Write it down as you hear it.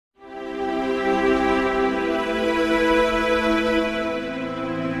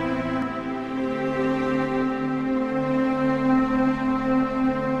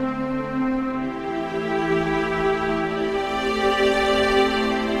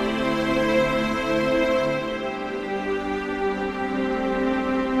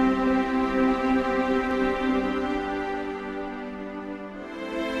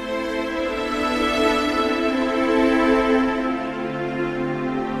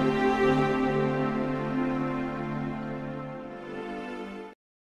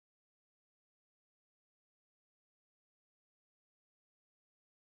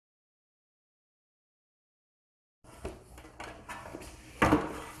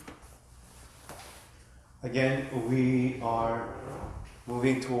Again, we are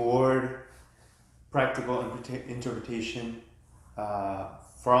moving toward practical interpretation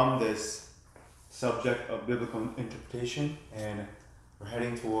from this subject of biblical interpretation, and we're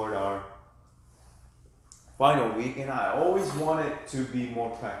heading toward our final week, and I always want it to be more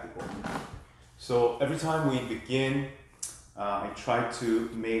practical. So every time we begin, I try to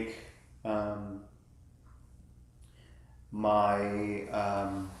make my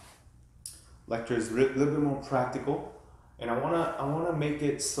lectures a little bit more practical, and I wanna make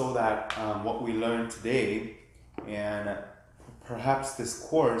it so that what we learn today and perhaps this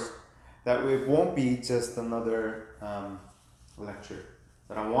course, that it won't be just another lecture.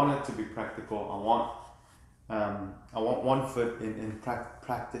 That I want it to be practical. I want one foot in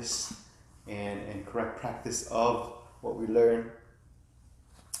practice and correct practice of what we learn,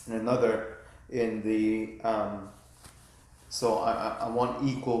 and another in the so I want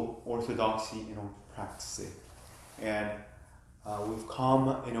equal orthodoxy in practicing. And we've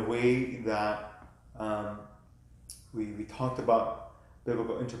come in a way that we talked about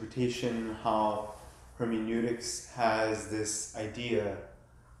biblical interpretation, how hermeneutics has this idea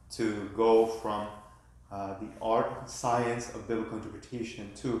to go from the art and science of biblical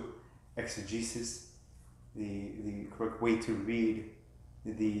interpretation to exegesis, the correct way to read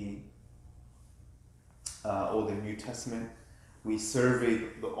the Old and New Testament. We surveyed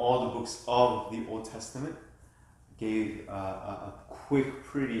all the books of the Old Testament, gave a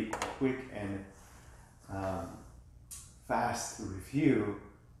pretty quick and fast review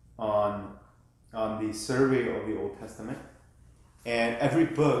on the survey of the Old Testament, and every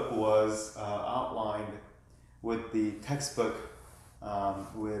book was outlined with the textbook,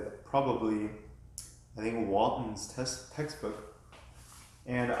 with probably, I think, Walton's textbook,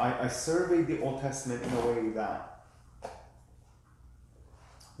 and I surveyed the Old Testament in a way that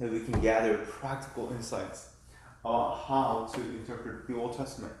we can gather practical insights on how to interpret the Old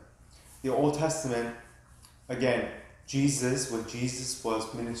Testament. The Old Testament, again, when Jesus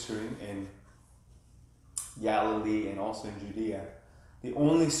was ministering in Galilee and also in Judea, the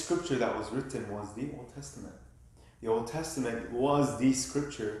only scripture that was written was the Old Testament. The Old Testament was the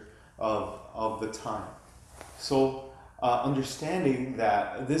scripture of the time. So understanding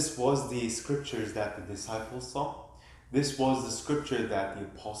that this was the scriptures that the disciples saw, this was the scripture that the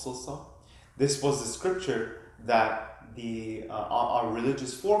apostles saw, this was the scripture that our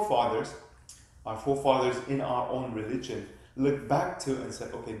religious forefathers, our forefathers in our own religion, looked back to and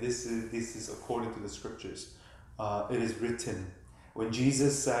said, okay, this is according to the scriptures. It is written. When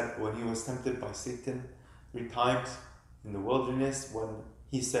Jesus said, when he was tempted by Satan 3 times in the wilderness, when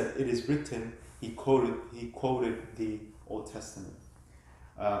he said, it is written, he quoted the Old Testament.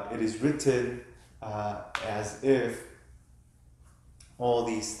 It is written as if all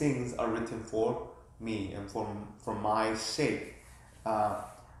these things are written for me and for my sake.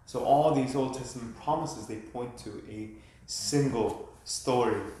 So all these Old Testament promises, they point to a single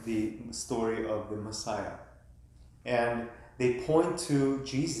story, the story of the Messiah. And they point to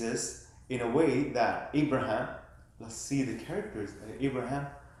Jesus in a way that Abraham, let's see the characters. Abraham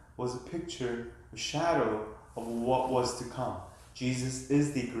was a picture, a shadow of what was to come. Jesus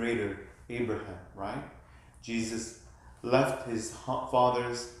is the greater Abraham, right? Jesus left his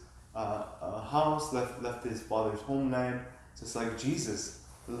father's house, left his father's homeland, just like Jesus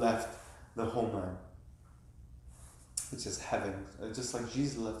left the homeland, which is heaven, just like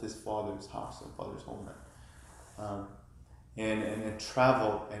Jesus left his father's house and father's homeland, and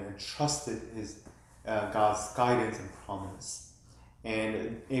traveled and entrusted his God's guidance and promise.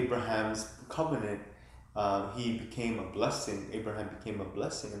 And Abraham's covenant, he became a blessing. Abraham became a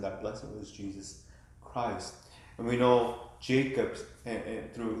blessing, and that blessing was Jesus Christ. And we know Jacob,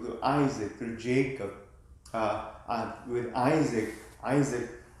 through Isaac, through Jacob, with Isaac,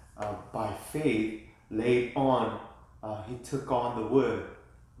 by faith, laid on, he took on the wood,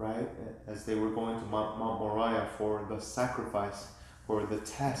 right? As they were going to Mount Moriah for the sacrifice, for the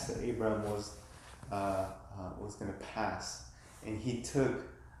test that Abraham was going to pass. And he took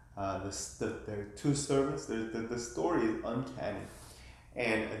their 2 servants. The story is uncanny.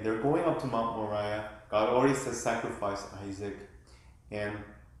 And they're going up to Mount Moriah. God already said sacrifice Isaac. And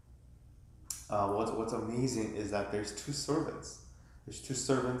what's amazing is that there's 2 servants. There's 2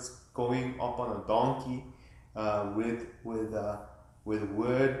 servants going up on a donkey with wood.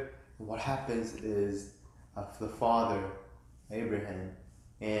 And what happens is the father, Abraham,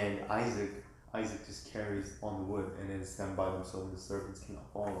 and Isaac just carries on the wood, and then stand by themselves. The servants cannot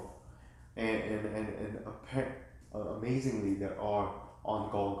follow. And amazingly, there are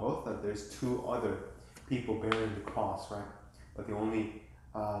on Golgotha, there's 2 other people bearing the cross, right? But the only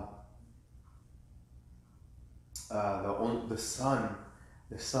the son,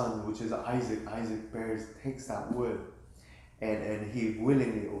 which is Isaac. Isaac takes that wood, and he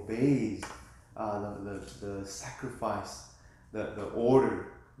willingly obeys the sacrifice, the order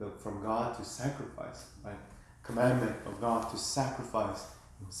from God to sacrifice, right? Commandment of God to sacrifice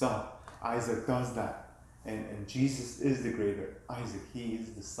himself. Isaac does that, and Jesus is the greater Isaac. He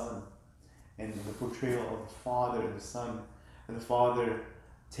is the son, and the portrayal of the father and the son, and the father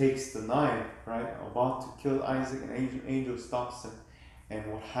takes the knife, right, about to kill Isaac, and angel stops him, and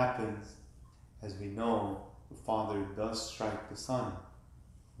what happens, as we know, the father does strike the son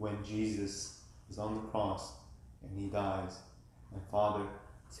when Jesus is on the cross and he dies, and father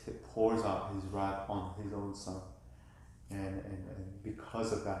pours out his wrath on his own son, and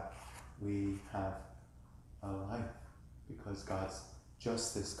because of that we have a life, because God's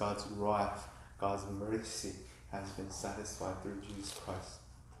justice, God's wrath, God's mercy has been satisfied through Jesus Christ.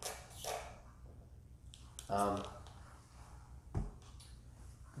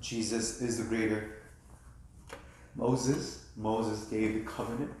 Jesus is the greater Moses. Moses gave the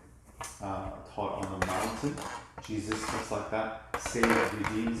covenant, taught on the mountain. Jesus, just like that, saves,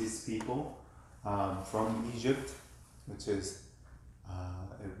 redeems his people from Egypt, which is,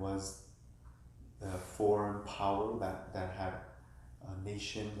 it was the foreign power that had a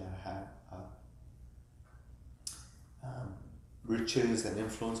nation that had riches and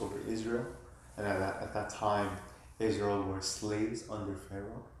influence over Israel. And at that time, Israel were slaves under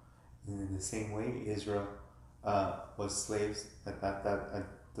Pharaoh. And in the same way, Israel was slaves at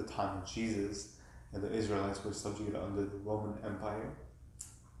the time of Jesus. And the Israelites were subjugated under the Roman Empire.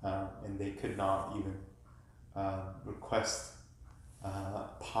 And they could not even request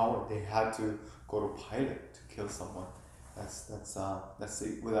power. They had to go to Pilate to kill someone.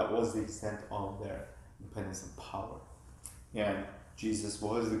 That was the extent of their independence and power. And Jesus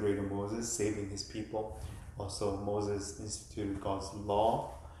was the greater Moses, saving his people. Also, Moses instituted God's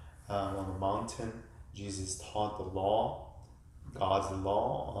law on the mountain. Jesus taught the law, God's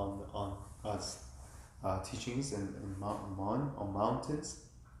law on God's teachings on mountains.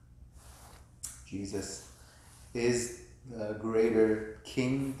 Jesus is the greater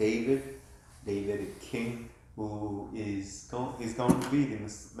King David, a king who is going to be the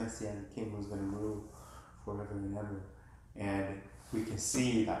Messianic king who's going to rule forever and ever. And we can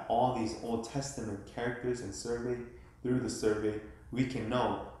see that all these Old Testament characters and through the survey, we can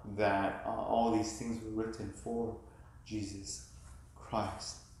know that all these things were written for Jesus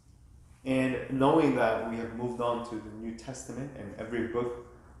Christ. And knowing that we have moved on to the New Testament and every book,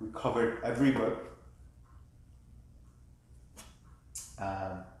 we covered every book.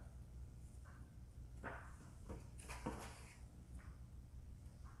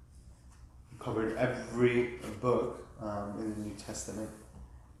 Covered every book in the New Testament,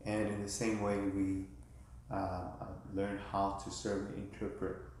 and in the same way we learned how to serve and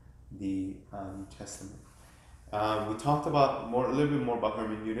interpret the New Testament. We talked about a little bit more about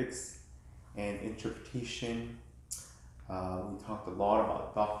hermeneutics and interpretation. We talked a lot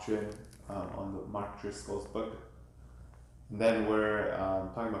about doctrine on the Mark Driscoll's book. And then we're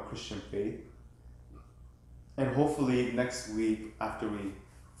talking about Christian faith. And hopefully next week, after we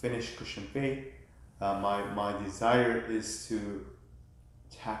finish Christian faith, my desire is to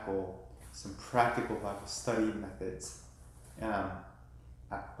tackle some practical Bible study methods,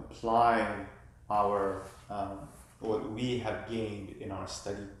 applying our what we have gained in our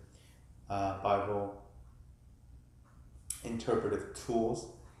study Bible interpretive tools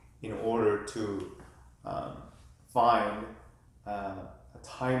in order to find a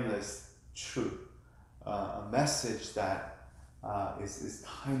timeless truth, a message that is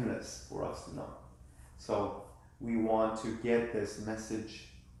timeless for us to know. So we want to get this message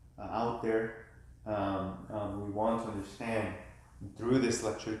out there. We want to understand through this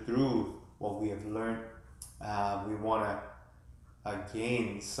lecture, through what we have learned, we want to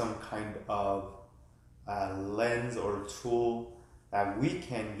gain some kind of lens or tool that we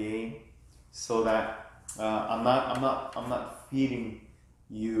can gain, so that I'm not feeding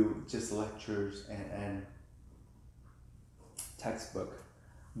you just lectures and textbook,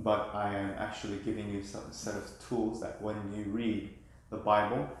 but I am actually giving you some set of tools that when you read the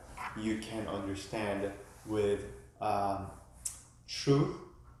Bible, you can understand with truth,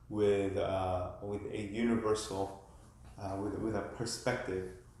 with a universal, with a perspective,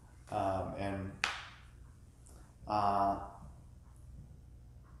 and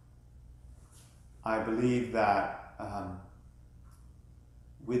I believe that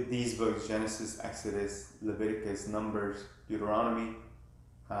with these books, Genesis, Exodus, Leviticus, Numbers, Deuteronomy,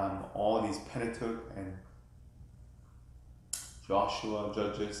 all these Pentateuch and Joshua,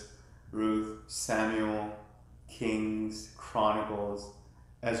 Judges, Ruth, Samuel, Kings, Chronicles,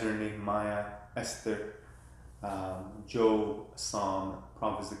 Ezra, Nehemiah, Esther, Job, Psalm,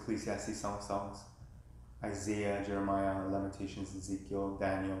 Prophets, Ecclesiastes, Song of Songs, Isaiah, Jeremiah, Lamentations, Ezekiel,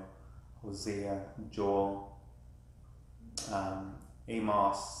 Daniel, Hosea, Joel,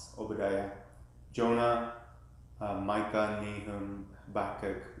 Amos, Obadiah, Jonah, Micah, Nahum,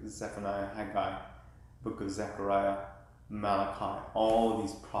 Habakkuk, Zephaniah, Haggai, Book of Zechariah, Malachi. All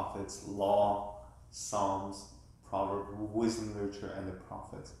these prophets, law, Psalms, Proverbs, wisdom literature, and the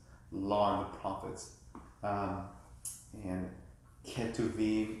prophets, law and the prophets, and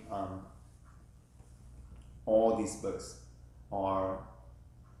Ketuvim. All these books are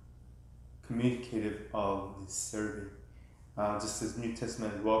communicative of the serving. Just as New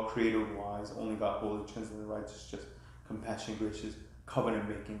Testament is well created, wise, only God, holy, transcendent, righteous, just, compassionate, gracious, covenant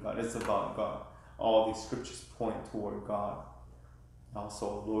making God. It's about God. All these scriptures point toward God.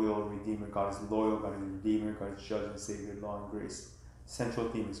 Also, loyal Redeemer. God is loyal, God is Redeemer, God is Judge and Savior, law and grace. Central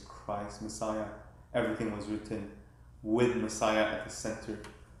theme is Christ, Messiah. Everything was written with Messiah at the center.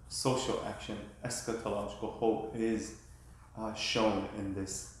 Social action, eschatological hope is shown in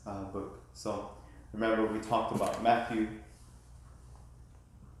this book. So remember, we talked about Matthew,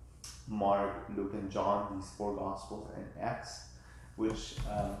 Mark, Luke, and John, these 4 Gospels, and Acts, which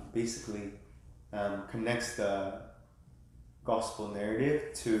basically connects the Gospel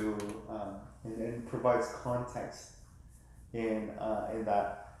narrative to and provides context in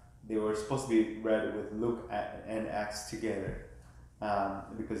that they were supposed to be read with Luke and Acts together.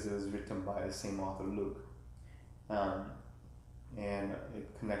 Because it was written by the same author, Luke. And it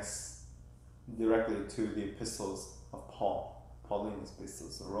connects directly to the epistles of Pauline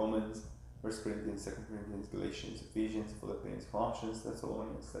epistles, so Romans, 1 Corinthians, 2 Corinthians, Galatians, Ephesians, Philippians, Colossians,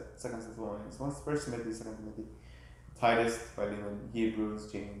 Thessalonians, 2 Thessalonians, 1 Timothy, 2 Timothy, Titus, Philemon,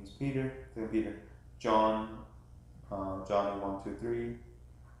 Hebrews, James, Peter, John, John 1, 2, 3.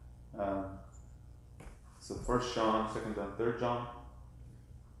 So 1 John, 2 John, 3 John,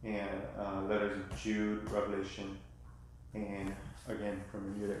 and letters of Jude, Revelation, and again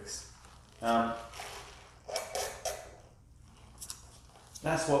hermeneutics.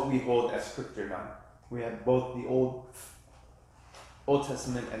 That's what we hold as scripture now. We have both the Old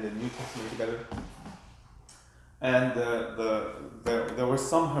Testament and the New Testament together. And there were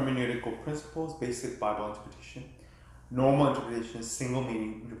some hermeneutical principles: basic Bible interpretation, normal interpretation, single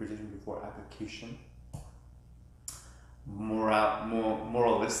meaning interpretation before application,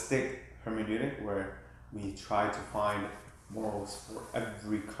 moralistic hermeneutic, where we try to find morals for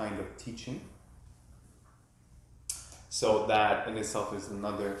every kind of teaching. So that in itself is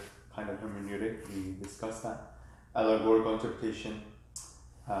another kind of hermeneutic. We discussed that. Allegorical interpretation,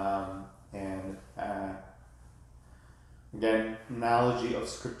 and again, analogy of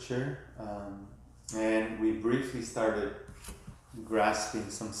scripture. And we briefly started grasping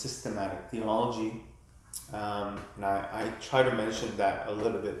some systematic theology. And I tried to mention that a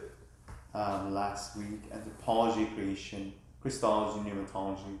little bit last week. Anthropology, creation, Christology,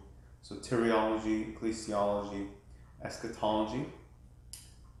 pneumatology, soteriology, ecclesiology, eschatology.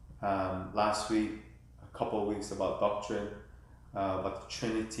 Last week, a couple of weeks about doctrine, about the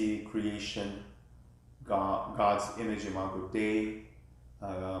Trinity, creation, God's image, imago Dei,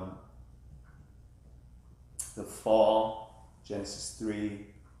 the fall, Genesis 3,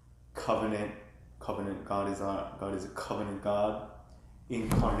 covenant, God is a covenant God,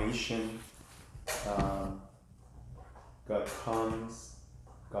 incarnation, God comes,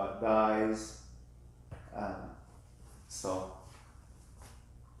 God dies. So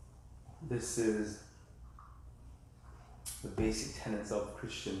this is the basic tenets of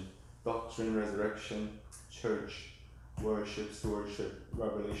Christian doctrine: resurrection, church, worship, stewardship,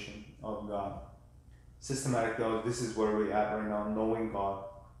 revelation of God. Systematic theology, this is where we're at right now, knowing God,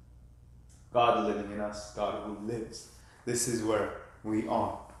 God living in us, God who lives. This is where we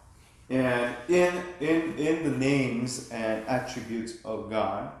are. And in the names and attributes of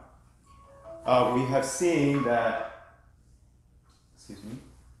God, we have seen that,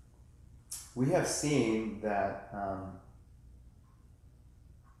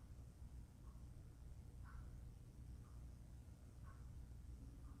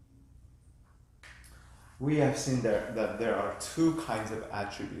 that there are two kinds of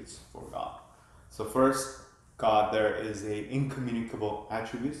attributes for God. So first, God, there is a incommunicable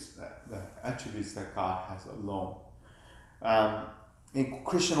attributes, the attributes that God has alone. In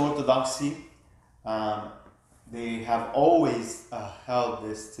Christian Orthodoxy, they have always held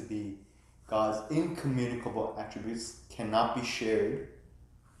this to be God's incommunicable attributes cannot be shared,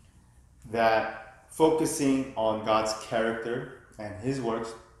 that focusing on God's character and His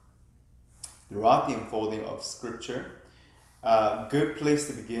works throughout the unfolding of Scripture. A good place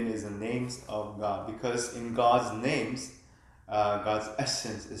to begin is the names of God, because in God's names, God's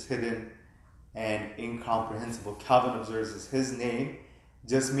essence is hidden and incomprehensible. Calvin observes that his name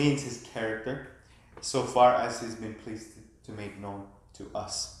just means his character, so far as he's been pleased to make known to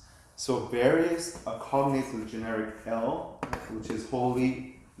us. So various cognates of the generic El, which is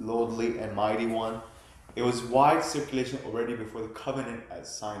holy, lordly, and mighty one. It was wide circulation already before the covenant at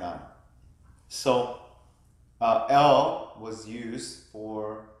Sinai. So El was used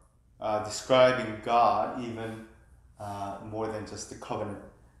for describing God even more than just the covenant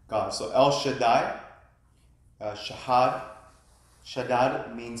God. So El Shaddai,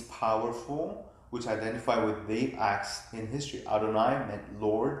 Shaddad means powerful, which identify with the acts in history. Adonai meant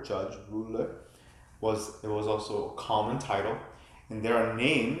Lord, Judge, Ruler. It was also a common title. And there are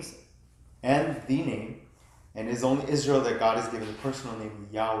names and the name, and it's only Israel that God has given the personal name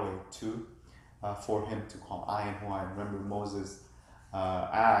Yahweh to, for him to call I am who I am. Remember Moses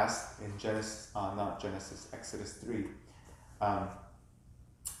asked in Exodus 3, God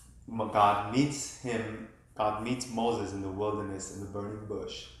meets Moses in the wilderness in the burning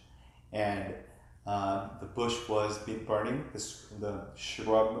bush, and the bush was burning, the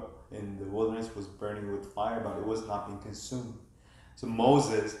shrub in the wilderness was burning with fire, but it was not being consumed. So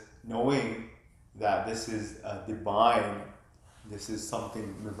Moses, knowing that this is divine, this is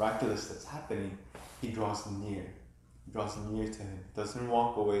something miraculous that's happening, he draws near. He draws near to him. Doesn't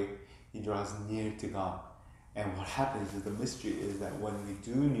walk away, he draws near to God. And what happens is, the mystery is that when we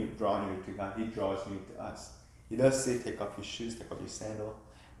do draw near to God, he draws near to us. He does say, take off your shoes, take off your sandal,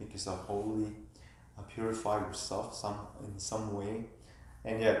 make yourself holy, purify yourself in some way.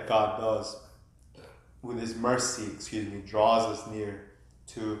 And yet God does, with his mercy, draws us near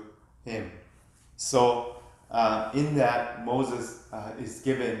to him. So in that, Moses is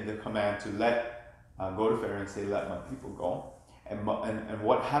given the command to go to Pharaoh and say, let my people go. And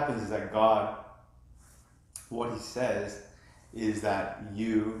what happens is that God, what he says is that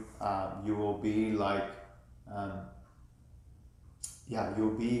you will be like,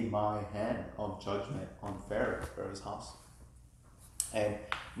 you'll be my hand of judgment on Pharaoh's house. And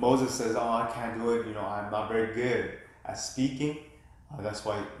Moses says, I can't do it, I'm not very good at speaking. That's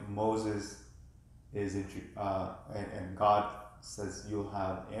why Moses is, and God says, you'll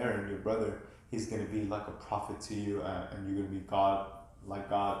have Aaron, your brother, he's going to be like a prophet to you, and you're going to be like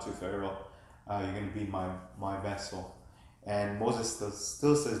God to Pharaoh. You're going to be my vessel. And Moses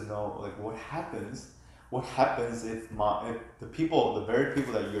still says no. Like, what happens if the very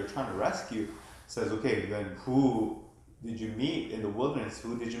people that you're trying to rescue says, okay, then who did you meet in the wilderness?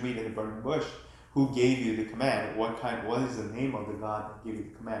 Who did you meet in the burning bush? Who gave you the command? What is the name of the God that gave you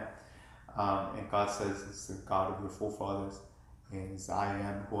the command? And God says it's the God of your forefathers. And it's I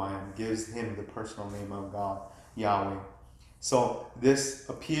am who I am. Gives him the personal name of God, Yahweh. So this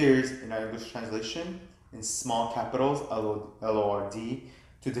appears in our English translation in small capitals, L-O-R-D,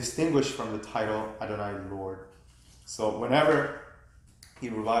 to distinguish from the title Adonai Lord. So whenever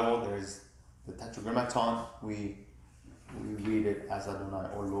in revival there's the Tetragrammaton, we read it as Adonai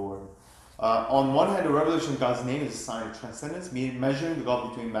or Lord. On one hand, the revelation of God's name is a sign of transcendence, measuring the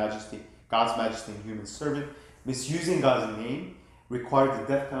gulf between God's majesty and human servant. Misusing God's name required the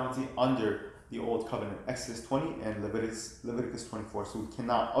death penalty under the Old Covenant, Exodus 20 and Leviticus 24. So we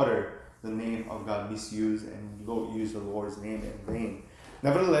cannot utter the name of God, misuse and use the Lord's name in vain.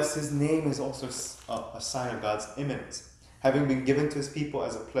 Nevertheless, his name is also a sign of God's immanence, having been given to his people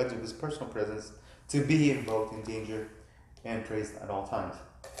as a pledge of his personal presence, to be invoked in danger and praised at all times.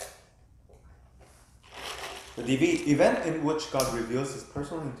 The event in which God reveals his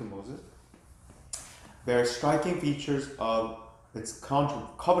personal name to Moses bears striking features of its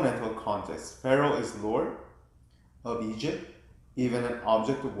covenantal context. Pharaoh is Lord of Egypt, even an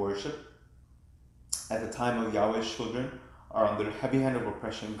object of worship. At the time of Yahweh's children are under the heavy hand of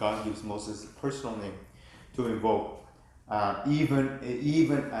oppression, God gives Moses a personal name to invoke. Even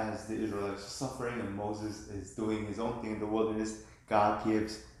as the Israelites are suffering and Moses is doing his own thing in the wilderness, God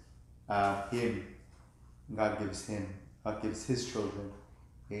gives his children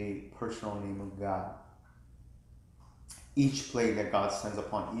a personal name of God. Each plague that God sends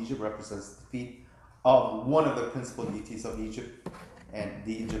upon Egypt represents the defeat of one of the principal deities of Egypt and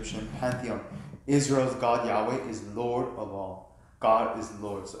the Egyptian pantheon. Israel's God Yahweh is Lord of all. God is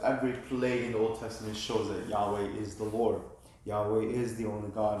Lord. So every plague in the Old Testament shows that Yahweh is the Lord. Yahweh is the only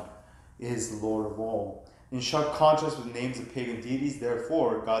God, is Lord of all. In sharp contrast with names of pagan deities,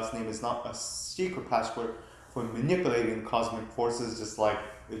 therefore, God's name is not a secret password for manipulating cosmic forces, just like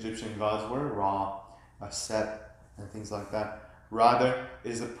Egyptian gods were, Ra, Set, and things like that. Rather,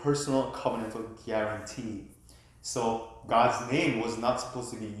 it is a personal covenantal guarantee. So God's name was not supposed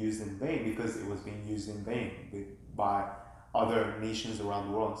to be used in vain because it was being used in vain by other nations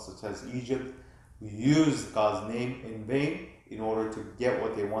around the world, such as Egypt, who used God's name in vain in order to get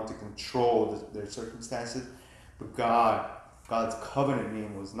what they want, to control their circumstances. But God's covenant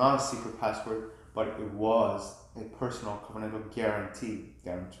name was not a secret password, but it was a personal covenantal guarantee.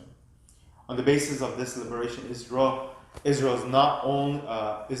 On the basis of this liberation, Israel is not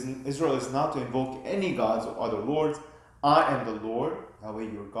to invoke any gods or other lords. I am the Lord, Yahweh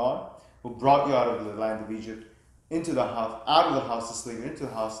your God, who brought you out of the land of Egypt out of the house of slavery into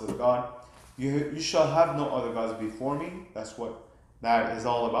the house of God. You shall have no other gods before me. That's what that is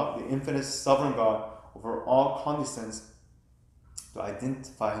all about. The infinite sovereign God over all condescends to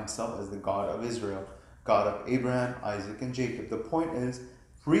identify himself as the God of Israel, God of Abraham, Isaac, and Jacob. The point is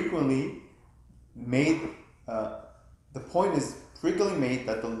frequently made that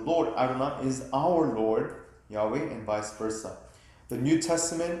the Lord Adonai is our Lord, Yahweh, and vice versa. The New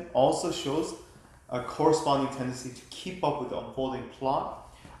Testament also shows a corresponding tendency to keep up with the unfolding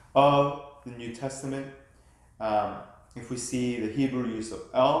plot of the New Testament. If we see the Hebrew use of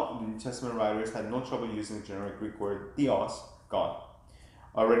El, the New Testament writers had no trouble using the generic Greek word theos, God,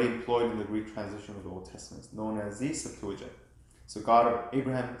 already employed in the Greek translation of the Old Testament, known as the Septuagint. So God of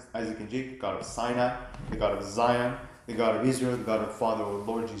Abraham, Isaac, and Jacob, God of Sinai, the God of Zion, the God of Israel, the God of Father, our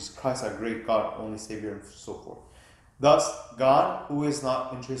Lord Jesus Christ, our great God, only Savior, and so forth. Thus, God, who is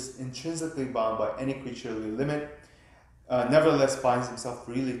not intrinsically bound by any creaturely limit, nevertheless binds himself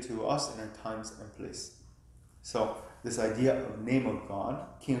freely to us in our times and place. So, this idea of name of God,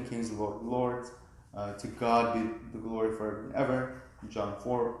 King of Kings, Lord of Lords, to God be the glory forever and ever. In John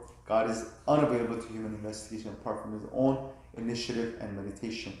 4, God is unavailable to human investigation apart from his own initiative and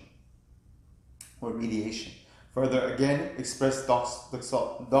meditation or mediation. Further again, expressed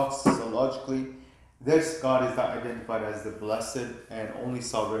doxologically, this God is not identified as the blessed and only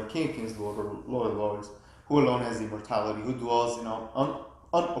sovereign King of Kings, Lord of Lords, who alone has immortality, who dwells in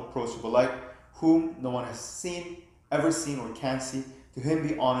unapproachable light, whom no one has ever seen or can see. To him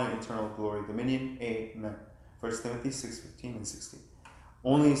be honor and eternal glory, dominion. Amen. 1 Timothy 6:15 and 16.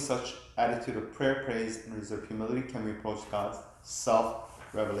 Only in such attitude of prayer, praise, and reserved humility can we approach God's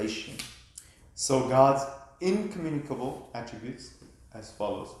self-revelation. So God's incommunicable attributes as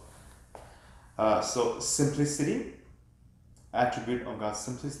follows. So simplicity, attribute of God's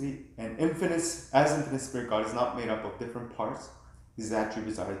simplicity, and infinite spirit, God is not made up of different parts. These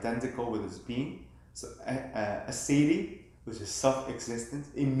attributes are identical with his being. So aseity, which is self-existence,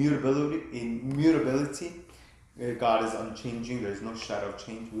 immutability, God is unchanging, there is no shadow of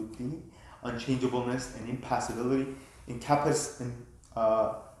change with being, unchangeableness and impassibility,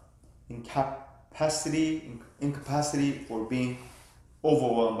 incapacity for being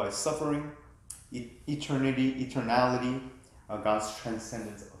overwhelmed by suffering, eternality, God's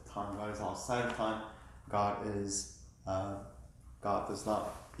transcendence of time. God is outside of time.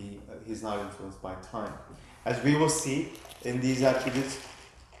 He's not influenced by time. As we will see in these attributes,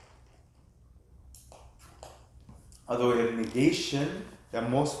 although a negation that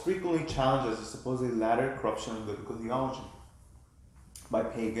most frequently challenges the supposedly latter corruption of biblical theology by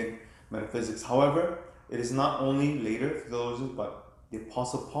pagan metaphysics. However, it is not only later theologians, but the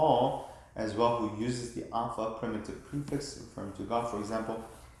Apostle Paul as well, who uses the alpha primitive prefix referring to God, for example,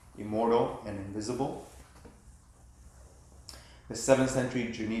 immortal and invisible. The 7th century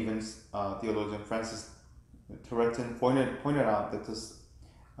Genevan theologian Francis Turretin pointed out that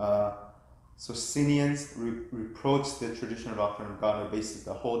Socinians reproached the traditional doctrine of God on the basis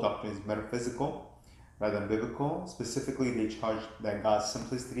that the whole doctrine is metaphysical rather than biblical. Specifically, they charged that God's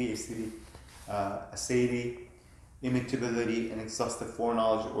simplicity, aseity, immutability, and exhaustive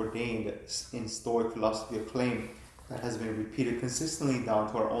foreknowledge ordained in Stoic philosophy, a claim that has been repeated consistently down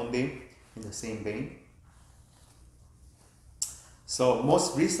to our own day in the same vein. So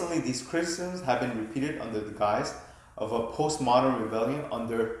most recently, these criticisms have been repeated under the guise of a postmodern rebellion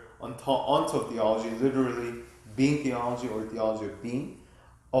onto theology, literally being theology or theology of being.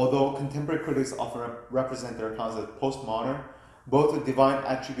 Although contemporary critics often represent their accounts as postmodern, both the divine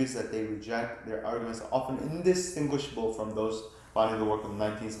attributes that they reject, their arguments are often indistinguishable from those found in the work of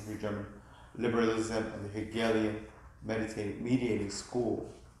 19th century German liberalism and the Hegelian mediating school.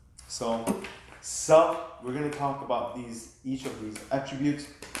 So we're going to talk about each of these attributes: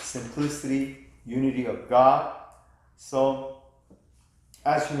 simplicity, unity of God. So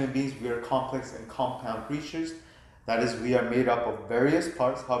as human beings, we are complex and compound creatures. That is, we are made up of various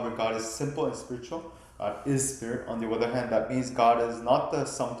parts. However, God is simple and spiritual. God is spirit. On the other hand, that means God is not the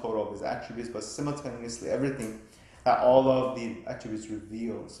sum total of his attributes, but simultaneously everything that all of the attributes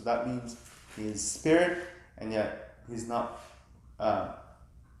reveal. So that means he is spirit, and yet he's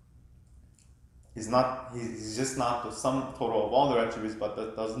just not the sum total of all the attributes, but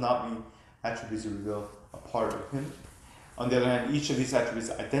that does not mean attributes reveal a part of him. On the other hand, each of these attributes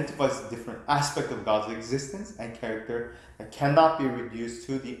identifies a different aspect of God's existence and character that cannot be reduced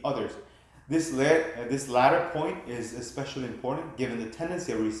to the others. This latter point is especially important given the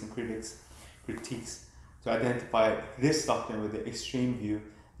tendency of recent critiques to identify this doctrine with the extreme view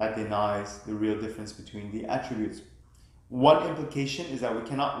that denies the real difference between the attributes. One implication is that we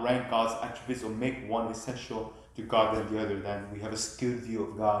cannot rank God's attributes or make one essential to God than the other. Then we have a skewed view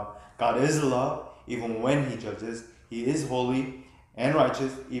of God. God is love, even when he judges. He is holy and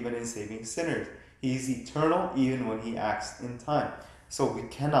righteous, even in saving sinners. He is eternal, even when he acts in time. So we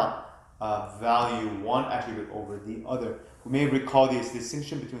cannot value one attribute over the other. We may recall this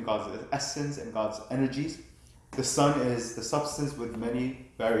distinction between God's essence and God's energies. The sun is the substance with many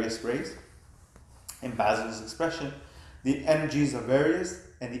various rays. In Basil's expression, the energies are various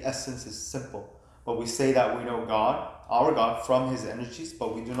and the essence is simple. But we say that we know God, our God, from his energies,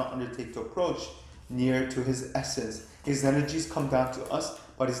 but we do not undertake to approach near to his essence. His energies come down to us,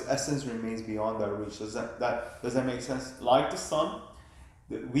 but his essence remains beyond our reach. Does that make sense? Like the sun,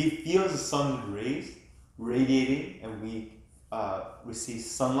 we feel the sun rays radiating, and we receive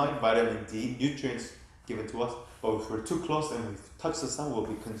sunlight, vitamin D, nutrients given to us. But if we're too close and we touch the sun, we'll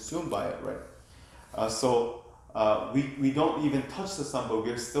be consumed by it, right? So we don't even touch the sun, but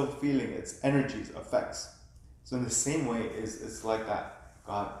we're still feeling its energies, effects. So in the same way, it's like that.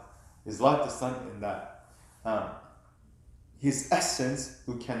 God is like the sun in that his essence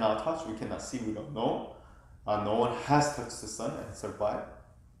we cannot touch, we cannot see, we don't know. No one has touched the sun and survived,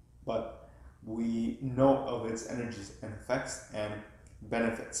 but we know of its energies and effects and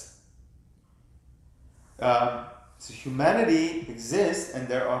benefits. So humanity exists, and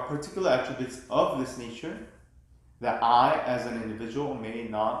there are particular attributes of this nature that I, as an individual, may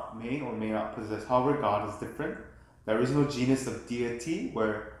or may not possess. However, God is different. There is no genus of deity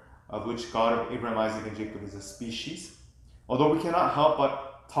of which God of Abraham, Isaac, and Jacob is a species. Although we cannot help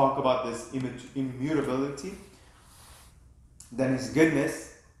but talk about this immutability, then his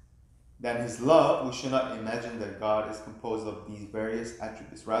goodness, then his love, we should not imagine that God is composed of these various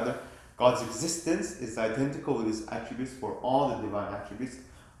attributes. Rather, God's existence is identical with his attributes, for all the divine attributes,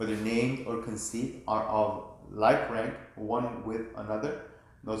 whether named or conceived, are of like rank one with another.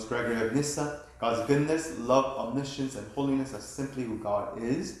 Notes Gregory of Nyssa, God's goodness, love, omniscience, and holiness are simply who God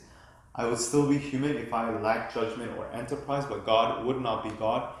is. I would still be human if I lacked judgment or enterprise, but God would not be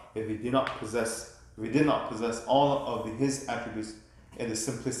God if he did not possess all of his attributes in the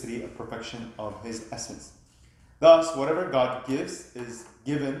simplicity and perfection of his essence. Thus, whatever God gives is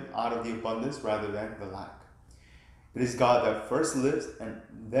given out of the abundance rather than the lack. It is God that first lives and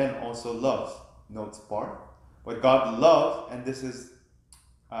then also loves. Notes Barth. But God loves, and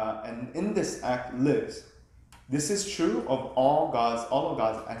in this act lives. This is true of all of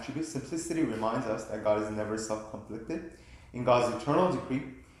God's attributes. Simplicity reminds us that God is never self-conflicted. In God's eternal decree,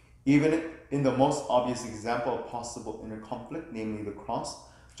 even in the most obvious example of possible inner conflict, namely the cross,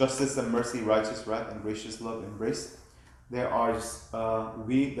 justice and mercy, righteous wrath, and gracious love embraced, there are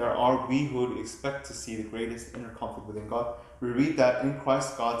we who would expect to see the greatest inner conflict within God. We read that in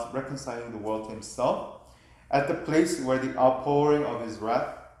Christ, God's reconciling the world to himself at the place where the outpouring of his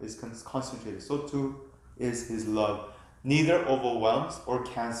wrath is concentrated. So too is his love. Neither overwhelms or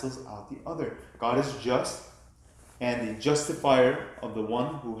cancels out the other. God is just and the justifier of the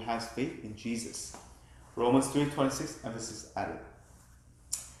one who has faith in Jesus. Romans 3:26, emphasis added.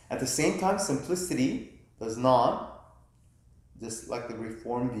 At the same time, simplicity does not, just like the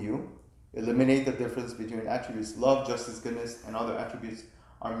Reformed view, eliminate the difference between attributes. Love, justice, goodness, and other attributes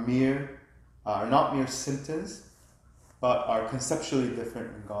are not mere symptoms, but are conceptually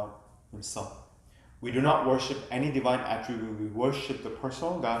different in God himself. We do not worship any divine attribute. We worship the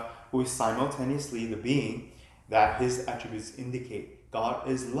personal God who is simultaneously the being that his attributes indicate. God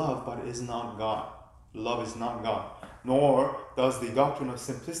is love, but is not God. Love is not God. Nor does the doctrine of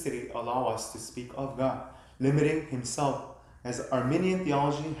simplicity allow us to speak of God, limiting himself, as Arminian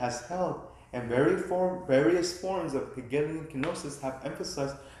theology has held, and various forms of Hegelian kenosis have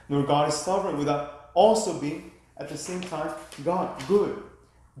emphasized, nor God is sovereign without also being, at the same time, God, good,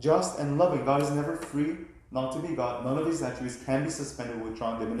 just, and loving. God is never free not to be God. None of his attributes can be suspended,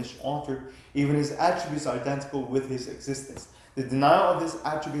 withdrawn, diminished, altered. Even his attributes are identical with his existence. The denial of this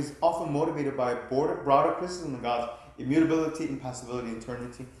attribute is often motivated by a broader criticism of God's immutability, impassibility,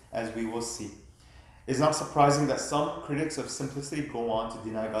 eternity, as we will see. It's not surprising that some critics of simplicity go on to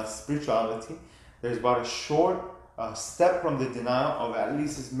deny God's spirituality. There's but a short step from the denial of at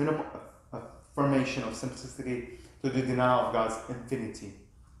least his minimal affirmation of simplicity to the denial of God's infinity,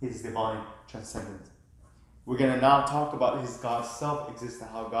 his divine transcendence. We're going to now talk about his God's self-existence,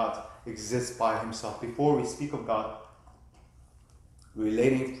 how God exists by himself. Before we speak of God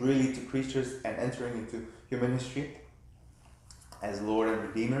relating freely to creatures and entering into human history as Lord and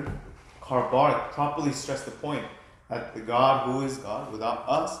Redeemer, Karl Barth properly stressed the point that the God who is God without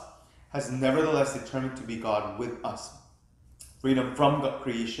us has nevertheless determined to be God with us. Freedom from God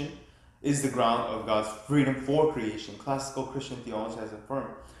creation is the ground of God's freedom for creation. Classical Christian theology has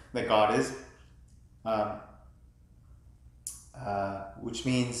affirmed that God is, which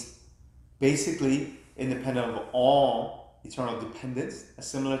means basically independent of all eternal dependence. A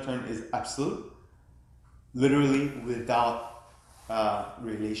similar term is absolute, literally without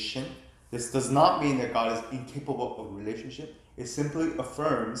relation. This does not mean that God is incapable of relationship. It simply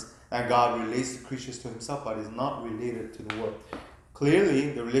affirms that God relates the creatures to himself, but is not related to the world.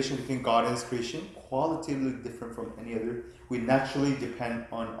 Clearly, the relation between God and his creation, qualitatively different from any other. We naturally depend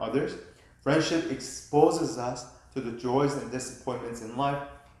on others. Friendship exposes us to the joys and disappointments in life.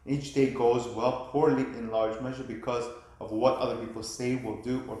 Each day goes well, poorly in large measure because of what other people say, will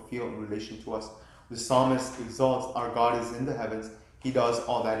do, or feel in relation to us. The psalmist exalts, our God is in the heavens. He does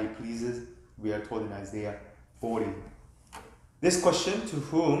all that he pleases. We are told in Isaiah 40. This question, to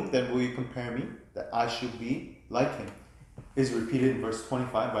whom then will you compare me, that I should be like him, is repeated in verse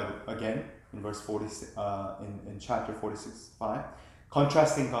 25, again in verse 46, in chapter 46:5,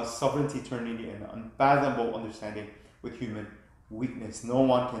 contrasting God's sovereignty, eternity, and unfathomable understanding with human weakness. No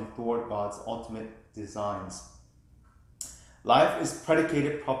one can thwart God's ultimate designs. Life is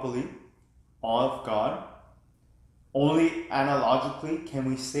predicated properly of God. Only analogically can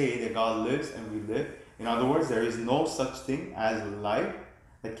we say that God lives and we live. In other words, there is no such thing as life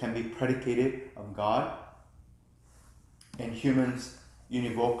that can be predicated of God and humans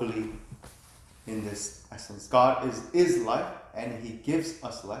univocally in this essence. God is life and he gives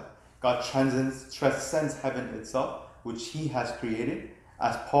us life. God transcends heaven itself, which he has created.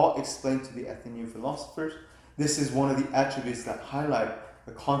 As Paul explained to the Athenian philosophers, this is one of the attributes that highlight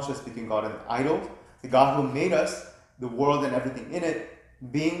the contrast between God and idols. The God who made us, the world and everything in it,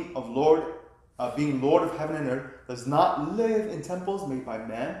 being Lord of heaven and earth, does not live in temples made by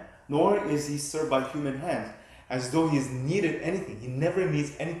man, nor is he served by human hands, as though he's needed anything. He never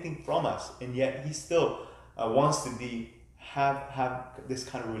needs anything from us, and yet he still wants to have this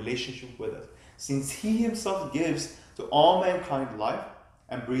kind of relationship with us. Since he himself gives to all mankind life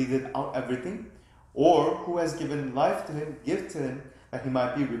and breathed out everything, or who has given life to him, give to him that he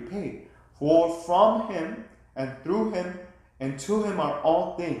might be repaid. For from him and through him and to him are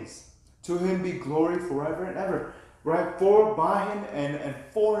all things. To him be glory forever and ever. Right? For by him and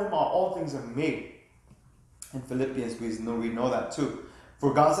for him are all things are made. In Philippians, we know that too.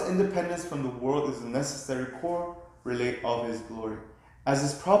 For God's independence from the world is a necessary correlate of his glory. As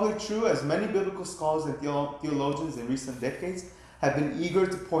is probably true, as many biblical scholars and theologians in recent decades have been eager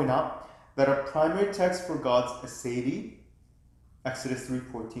to point out, that our primary text for God's aseity, Exodus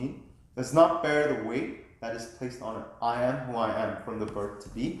 3:14, does not bear the weight that is placed on it. I am who I am, from the verb to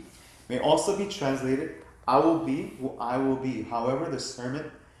be, may also be translated, I will be who I will be. However, the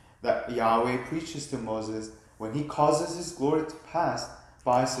sermon that Yahweh preaches to Moses when he causes his glory to pass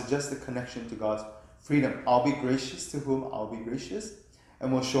by suggests a connection to God's freedom. I'll be gracious to whom I'll be gracious,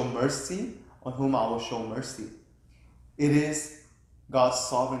 and will show mercy on whom I will show mercy. It is God's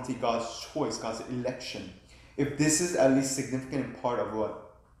sovereignty, God's choice, God's election. If this is at least significant in part of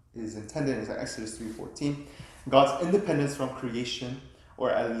what is intended in Exodus 3:14, God's independence from creation,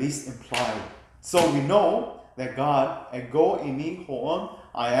 or at least implied. So we know that God, ego eimi hoon,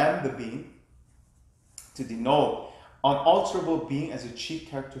 I am the being, to denote unalterable being as a chief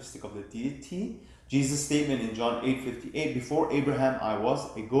characteristic of the deity. Jesus' statement in John 8:58, before Abraham I was,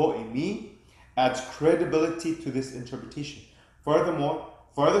 ego eimi, adds credibility to this interpretation. Furthermore,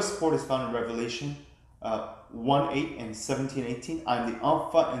 further support is found in Revelation 1:8 and 17:18. I am the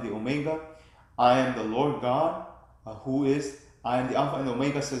Alpha and the Omega. I am the Lord God who is. I am the Alpha and the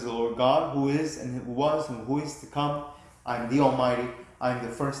Omega, says the Lord God, who is and who was and who is to come. I am the Almighty. I am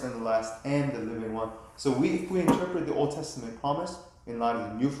the first and the last and the living one. So if we interpret the Old Testament promise in light of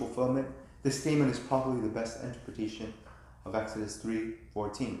the new fulfillment, this statement is probably the best interpretation of Exodus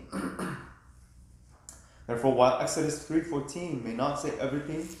 3:14. Therefore, while Exodus 3:14 may not say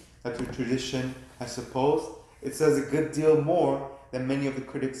everything that the tradition has supposed, it says a good deal more than many of the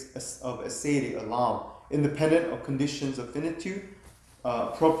critics of aseity allow. Independent of conditions of finitude,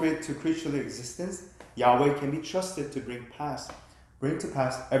 appropriate to creaturely existence, Yahweh can be trusted to bring to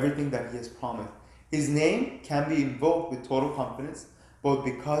pass everything that he has promised. His name can be invoked with total confidence, both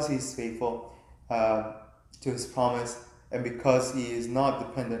because he is faithful to his promise and because he is not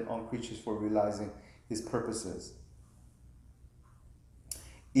dependent on creatures for realizing his purposes.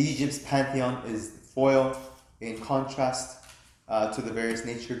 Egypt's pantheon is foil in contrast to the various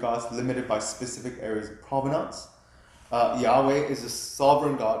nature gods, limited by specific areas of provenance. Yahweh is a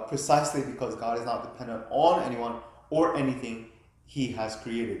sovereign God precisely because God is not dependent on anyone or anything he has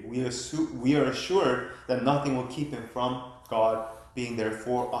created. We are assured that nothing will keep him from God being there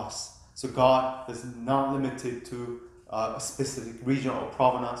for us. So God is not limited to a specific region or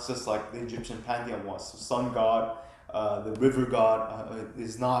provenance, just like the Egyptian pantheon was. So sun god, the river god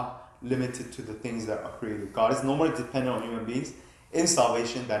is not limited to the things that are created. God is no more dependent on human beings in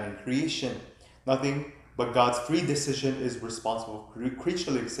salvation than in creation. Nothing but God's free decision is responsible for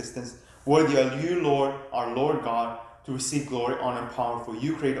creaturely existence. Worthy are you, Lord, our Lord God, to receive glory, honor, and power, for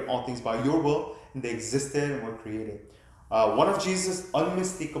you created all things by your will, and they existed and were created. One of Jesus'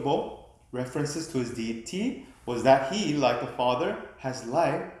 unmistakable references to his deity was that he, like the Father, has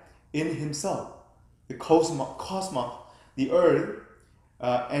life in himself. The cosmos, the earth,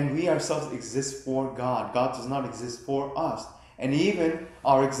 and we ourselves exist for God. God does not exist for us. And even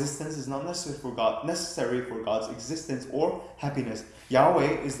our existence is not necessary for God's existence or happiness.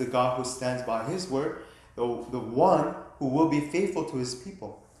 Yahweh is the God who stands by his word, the one who will be faithful to his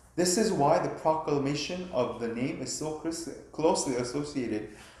people. This is why the proclamation of the name is so closely associated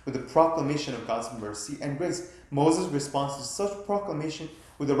with the proclamation of God's mercy and grace. Moses responds to such proclamation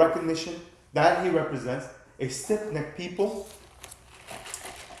with the recognition that he represents a stiff-necked people,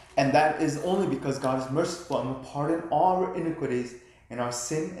 and that is only because God is merciful and will pardon all our iniquities and our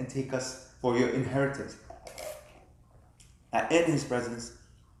sin and take us for your inheritance. That his presence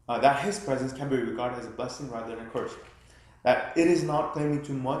can be regarded as a blessing rather than a curse. That it is not claiming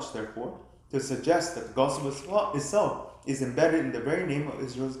too much, therefore, to suggest that the gospel itself is embedded in the very name of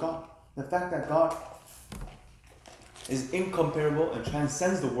Israel's God. The fact that God is incomparable and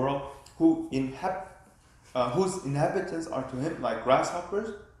transcends the world, whose inhabitants are to him like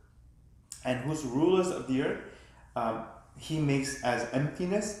grasshoppers, and whose rulers of the earth he makes as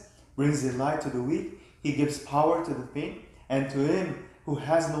emptiness, brings delight to the weak, he gives power to the faint, and to him who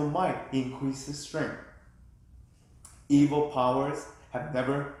has no might he increases strength. Evil powers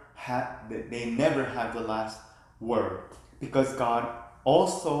never have the last word, because God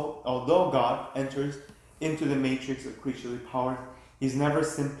also, although God enters into the matrix of creaturely power, he's never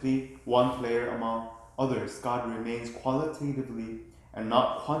simply one player among others. God remains qualitatively and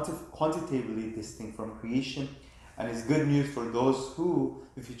not quantitatively distinct from creation, and is good news for those who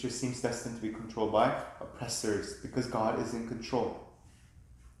the future seems destined to be controlled by oppressors, because God is in control.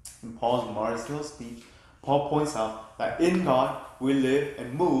 In Paul's Mars Hill speech, Paul points out that in God we live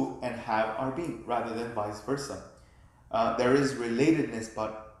and move and have our being, rather than vice versa. There is relatedness,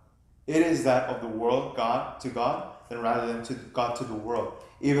 but it is that of the world, God to God, than rather than to God to the world.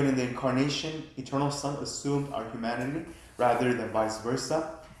 Even in the incarnation, eternal Son assumed our humanity rather than vice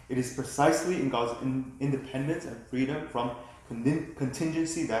versa. It is precisely in God's independence and freedom from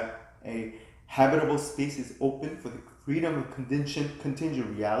contingency that a habitable space is open for the freedom of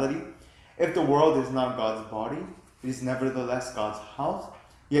contingent reality. If the world is not God's body, it is nevertheless God's house,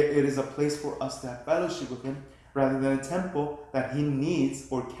 yet it is a place for us to have fellowship with him rather than a temple that he needs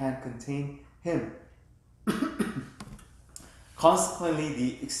or can contain him. Consequently,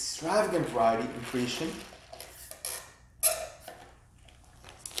 the extravagant variety in creation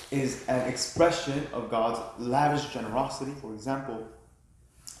is an expression of God's lavish generosity. For example,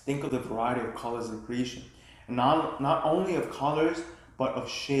 think of the variety of colors in creation. And not only of colors, but of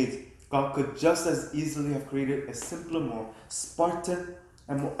shades. God could just as easily have created a simpler, more Spartan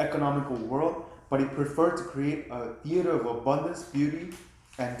and more economical world, but he preferred to create a theater of abundance, beauty,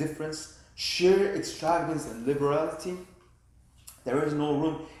 and difference, sheer extravagance and liberality. There is no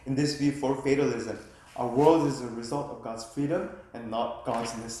room in this view for fatalism. Our world is a result of God's freedom and not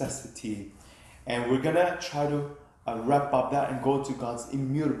God's necessity. And we're going to try to wrap up that and go to God's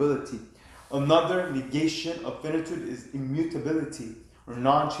immutability. Another negation of finitude is immutability or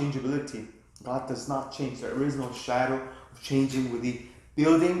non-changeability. God does not change. There is no shadow of changing with the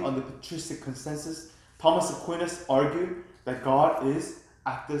building on the patristic consensus. Thomas Aquinas argued that God is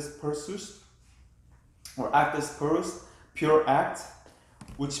actus purus, or actus purus, pure act,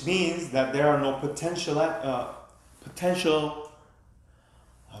 which means that there are no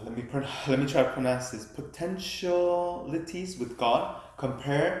potentialities with God,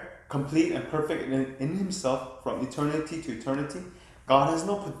 complete and perfect in himself from eternity to eternity. God has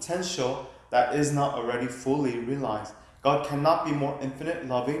no potential that is not already fully realized. God cannot be more infinite,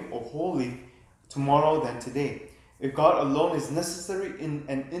 loving, or holy tomorrow than today. If God alone is necessary and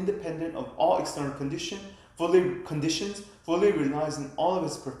independent of all external conditions, fully relies on all of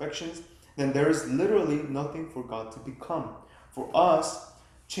His perfections, then there is literally nothing for God to become. For us,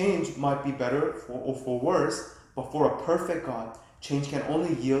 change might be better or for worse, but for a perfect God, change can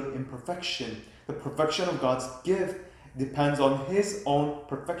only yield imperfection. The perfection of God's gift depends on His own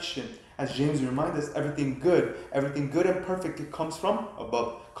perfection. As James reminds us, everything good and perfect, it comes from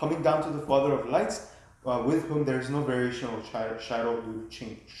above, coming down to the Father of lights, with whom there is no variation or shadow due to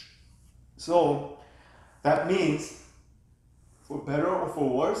change. So, that means, for better or for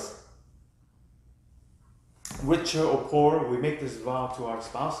worse, richer or poorer, we make this vow to our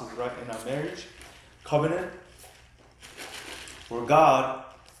spouses, right, in our marriage covenant. For God,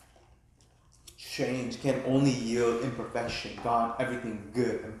 change can only yield imperfection. God, everything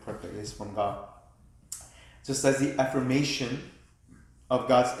good and perfect is from God. Just as the affirmation of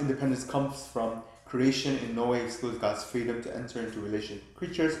God's independence comes from creation, in no way excludes God's freedom to enter into relationship with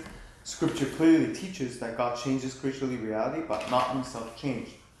creatures. Scripture clearly teaches that God changes creaturely reality, but not Himself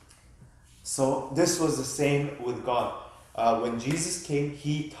changed. So this was the same with God. When Jesus came,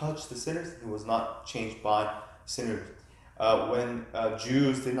 He touched the sinners. He was not changed by sinners. When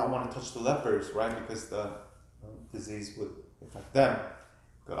Jews did not want to touch the lepers, right, because the disease would affect them,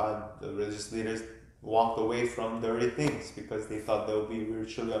 the religious leaders walked away from dirty things because they thought they would be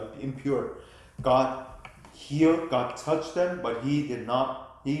ritually impure. God healed, God touched them, but He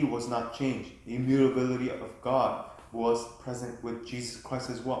was not changed. The immutability of God was present with Jesus Christ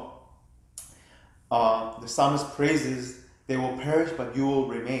as well. The psalmist praises, they will perish, but you will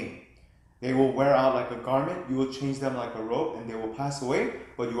remain. They will wear out like a garment, you will change them like a robe, and they will pass away,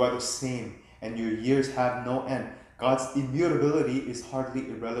 but you are the same, and your years have no end. God's immutability is hardly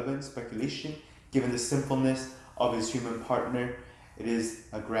irrelevant speculation, given the sinfulness of His human partner. It is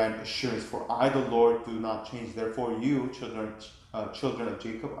a grand assurance. For I, the Lord, do not change. Therefore you, children of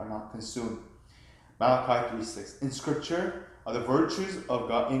Jacob, are not consumed. Malachi 3:6. In Scripture, the virtues of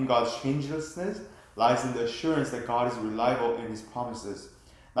God in God's changelessness lies in the assurance that God is reliable in His promises.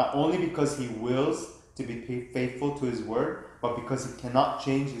 Not only because He wills to be faithful to His word, but because He cannot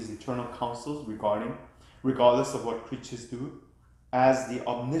change His eternal counsels regardless of what creatures do. As the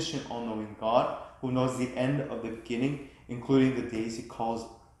omniscient, all-knowing God, who knows the end of the beginning, including the days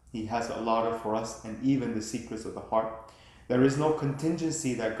He has allotted for us, and even the secrets of the heart. There is no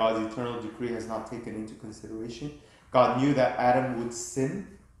contingency that God's eternal decree has not taken into consideration. God knew that Adam would sin,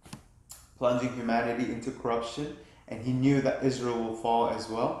 plunging humanity into corruption, and He knew that Israel will fall as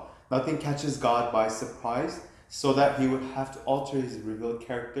well. Nothing catches God by surprise, so that He would have to alter His revealed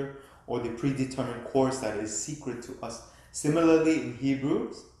character or the predetermined course that is secret to us. Similarly, in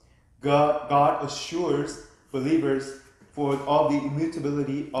Hebrews, God assures believers for all the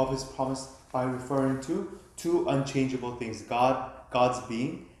immutability of His promise by referring to two unchangeable things: God's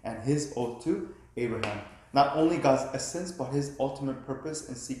being, and His oath to Abraham. Not only God's essence, but His ultimate purpose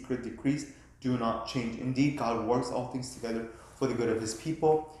and secret decrees do not change. Indeed, God works all things together for the good of His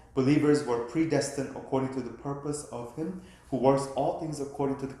people. Believers were predestined according to the purpose of Him who works all things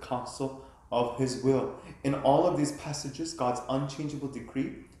according to the counsel of His will. In all of these passages, God's unchangeable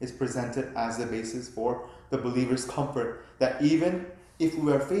decree is presented as the basis for the believer's comfort, that even if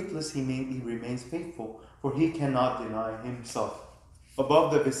we are faithless, He remains faithful, for He cannot deny Himself.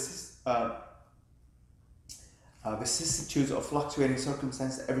 Above the vicissitudes of fluctuating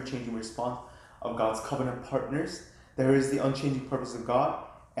circumstances, ever-changing response of God's covenant partners, there is the unchanging purpose of God,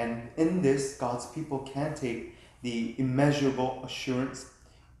 and in this, God's people can take the immeasurable assurance,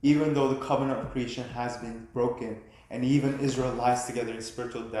 even though the covenant of creation has been broken, and even Israel lies together in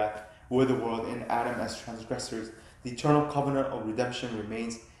spiritual death with the world in Adam as transgressors, the eternal covenant of redemption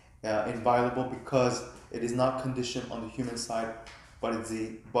remains inviolable, because it is not conditioned on the human side, but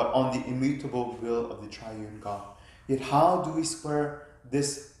on the immutable will of the triune God. Yet how do we square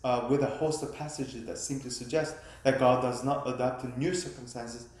this with a host of passages that seem to suggest that God does not adapt to new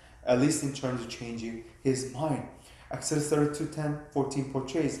circumstances, at least in terms of changing His mind? Exodus 32:10-14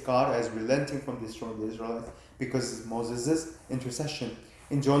 portrays God as relenting from destroying the Israelites because of Moses' intercession.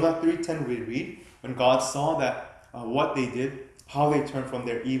 In Jonah 3:10 we read, when God saw that what they did, how they turned from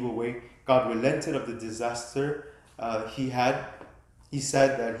their evil way, God relented of the disaster He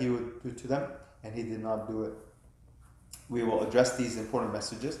said that He would do to them, and He did not do it. We will address these important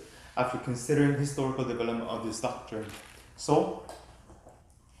messages after considering historical development of this doctrine. So,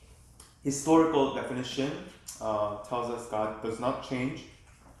 historical definition tells us God does not change.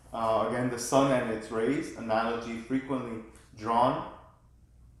 Again, the sun and its rays, analogy frequently drawn.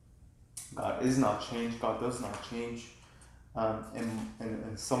 God is not changed. God does not change.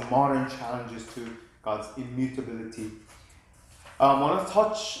 and some modern challenges to God's immutability. I want to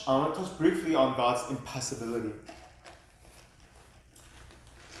touch briefly on God's impassibility.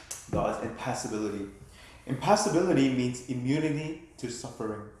 God's impassibility. Impassibility means immunity to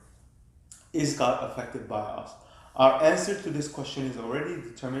suffering. Is God affected by us? Our answer to this question is already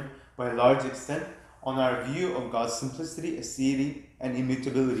determined by a large extent on our view of God's simplicity, aseity, and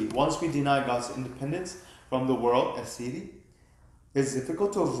immutability. Once we deny God's independence from the world, aseity, it's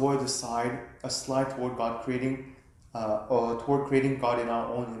difficult to avoid a slide toward God creating God in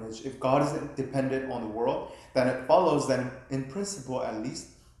our own image. If God is dependent on the world, then it follows that in principle at least,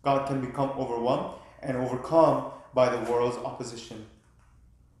 God can become overwhelmed and overcome by the world's opposition.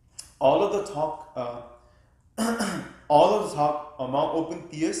 All of the talk among open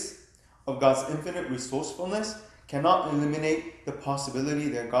theists of God's infinite resourcefulness cannot eliminate the possibility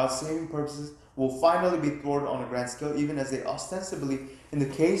that God's saving purposes will finally be thwarted on a grand scale, even as they ostensibly, in the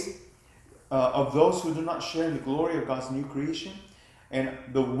case of those who do not share in the glory of God's new creation. And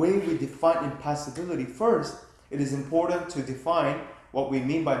the way we define impassibility, first, it is important to define what we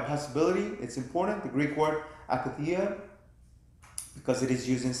mean by impassibility. It's important, the Greek word apatheia, because it is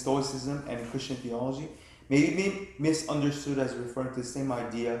used in Stoicism and in Christian theology, may be misunderstood as referring to the same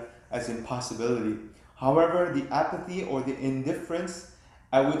idea as impassibility. However, the apathy or the indifference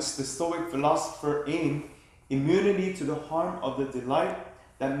at which the Stoic philosopher aimed, immunity to the harm of the delight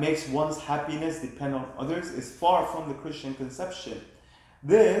that makes one's happiness depend on others, is far from the Christian conception.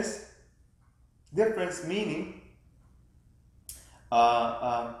 This difference meaning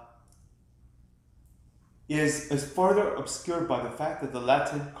is further obscured by the fact that the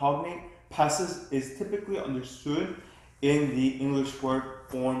Latin cognate passus is typically understood in the English word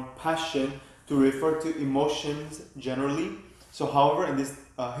form passion to refer to emotions generally. So, however, in this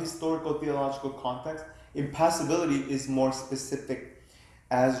historical theological context, impassibility is more specific.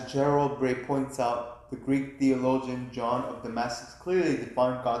 As Gerald Bray points out, the Greek theologian John of Damascus clearly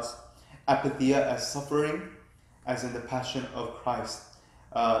defined God's apatheia as suffering, as in the Passion of Christ.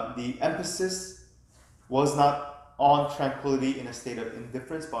 The emphasis was not on tranquility in a state of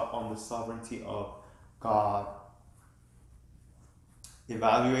indifference, but on the sovereignty of God.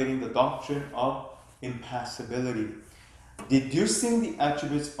 Evaluating the doctrine of impassibility. Deducing the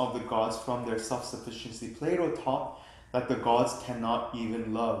attributes of the gods from their self-sufficiency, Plato taught that the gods cannot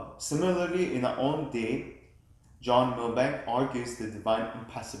even love. Similarly, in our own day, John Milbank argues the divine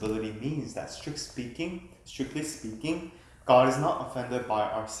impassibility means that strictly speaking, God is not offended by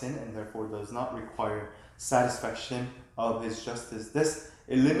our sin and therefore does not require satisfaction of his justice. This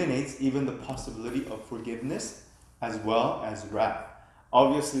eliminates even the possibility of forgiveness as well as wrath.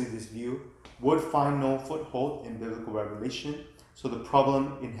 Obviously, this view would find no foothold in biblical revelation, so the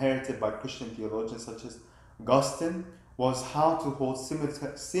problem inherited by Christian theologians such as Augustine was how to hold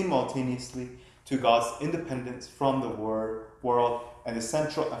simultaneously to God's independence from the world and the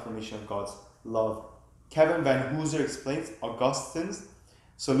central affirmation of God's love. Kevin Van Hooser explains Augustine's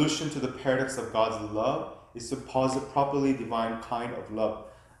solution to the paradox of God's love is to posit properly divine kind of love,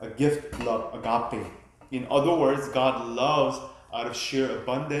 a gift love, agape. In other words, God loves out of sheer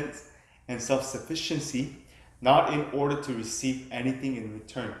abundance and self-sufficiency, not in order to receive anything in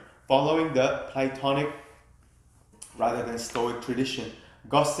return. Following the Platonic rather than Stoic tradition,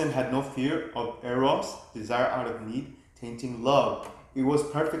 Augustine had no fear of eros, desire out of need, tainting love. It was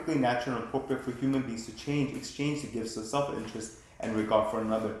perfectly natural and appropriate for human beings to exchange the gifts of self-interest and regard for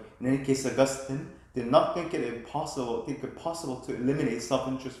another. In any case, Augustine did not think it possible to eliminate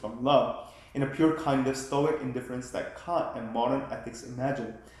self-interest from love in a pure kind of Stoic indifference that Kant and modern ethics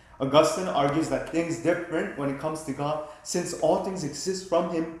imagine. Augustine argues that things different when it comes to God, since all things exist from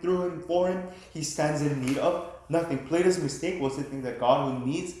him, through him, for him, he stands in need of nothing. Plato's mistake was to think that God who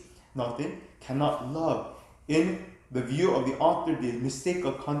needs nothing cannot love. In the view of the author, the mistake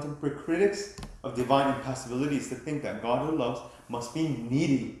of contemporary critics of divine impassibility is to think that God who loves must be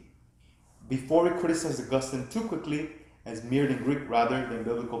needy. Before we criticize Augustine too quickly, as mirrored in Greek rather than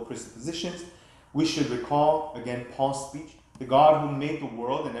biblical presuppositions, we should recall again Paul's speech. The God who made the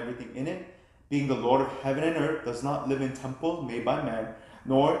world and everything in it, being the Lord of heaven and earth, does not live in temples made by man,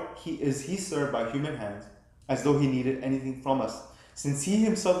 nor is he served by human hands, as though he needed anything from us, since he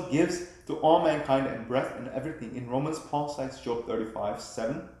himself gives to all mankind and breath and everything. In Romans, Paul cites Job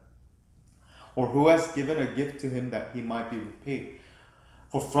 35:7, or who has given a gift to him that he might be repaid.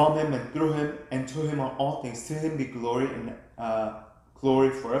 For from him and through him and to him are all things. To him be glory and glory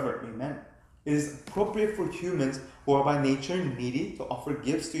forever. Amen. It is appropriate for humans who are by nature needy to offer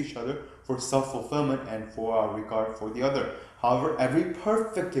gifts to each other for self-fulfillment and for our regard for the other. However, every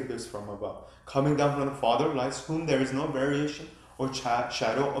perfect gift is from above, coming down from the Father of lights, whom there is no variation or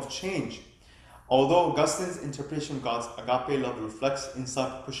shadow of change. Although Augustine's interpretation of God's agape love reflects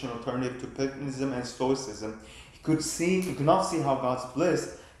inside Christian alternative to Platonism and Stoicism, he could not see how God's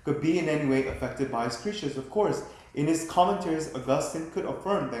bliss could be in any way affected by his creatures. Of course, in his commentaries, Augustine could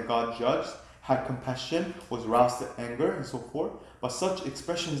affirm that God judged, had compassion, was roused to anger, and so forth. But such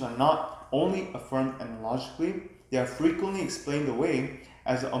expressions are not only affirmed analogically, they are frequently explained away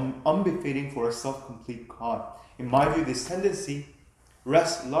as unbefitting for a self-complete God. In my view, this tendency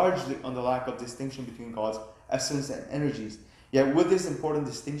rests largely on the lack of distinction between God's essence and energies. Yet with these important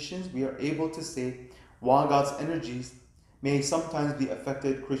distinctions, we are able to say, while God's energies may sometimes be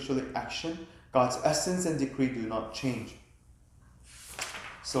affected Christian action, God's essence and decree do not change.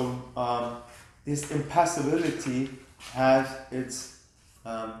 So this impassibility has its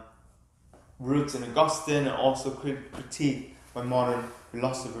roots in Augustine and also critique by modern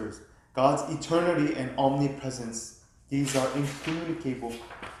philosophers. God's eternity and omnipresence, these are incommunicable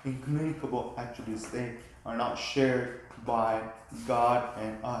attributes. They are not shared by God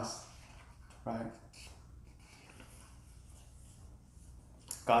and us, right?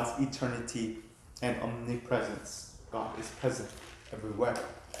 God's eternity and omnipresence. God is present everywhere.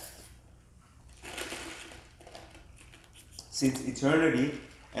 Since eternity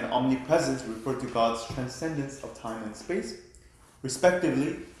and omnipresence refer to God's transcendence of time and space,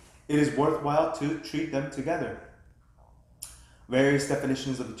 respectively, it is worthwhile to treat them together. Various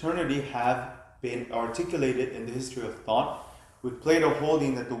definitions of eternity have been articulated in the history of thought, with Plato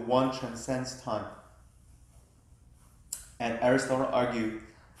holding that the one transcends time, and Aristotle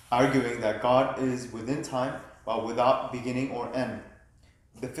arguing that God is within time but without beginning or end.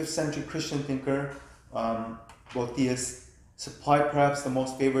 The 5th century Christian thinker Boethius supplied perhaps the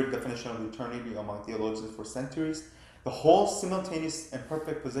most favored definition of eternity among theologians for centuries: the whole, simultaneous, and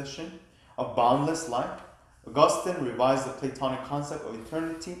perfect possession of boundless life. Augustine revised the Platonic concept of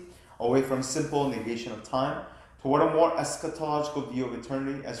eternity away from simple negation of time toward a more eschatological view of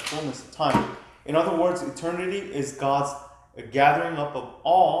eternity as fullness of time. In other words, eternity is God's gathering up of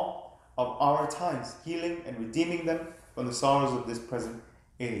all of our times, healing and redeeming them from the sorrows of this present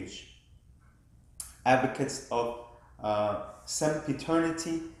age. Advocates of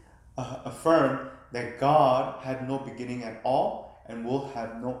sempiternity affirm that God had no beginning at all and will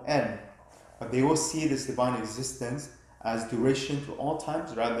have no end. But they will see this divine existence as duration through all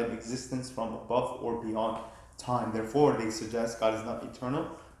times rather than existence from above or beyond time. Therefore, they suggest God is not eternal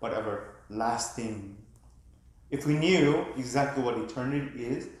but everlasting. If we knew exactly what eternity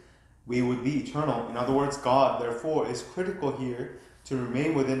is, we would be eternal. In other words, God, therefore, is critical here to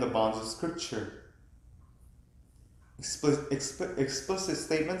remain within the bounds of Scripture. Explicit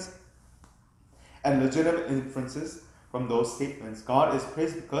statements and legitimate inferences from those statements. God is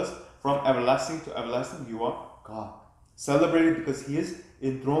praised because from everlasting to everlasting you are God. Celebrated because he is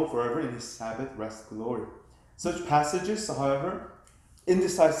enthroned forever in his Sabbath rest glory. Such passages, however,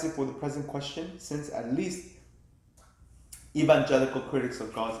 indecisive for the present question, since at least evangelical critics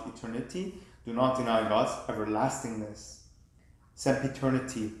of God's eternity do not deny God's everlastingness.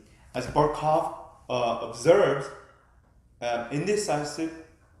 Sempiternity. As Burkhoff observes, indecisive,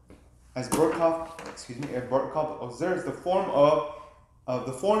 as Burkhoff observes, the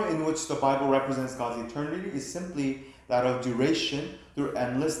form in which the Bible represents God's eternity is simply that of duration through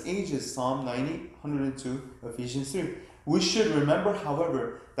endless ages. Psalm 90, 102, Ephesians 3. We should remember,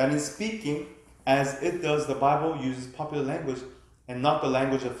 however, that in speaking as it does, the Bible uses popular language and not the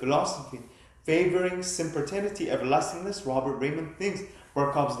language of philosophy. Favoring sempiternity, everlastingness, Robert Raymond thinks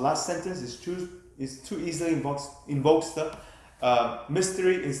Burkhoff's last sentence is too easily invokes the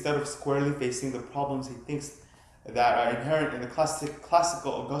mystery instead of squarely facing the problems he thinks that are inherent in the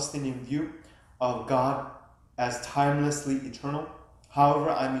classical Augustinian view of God as timelessly eternal.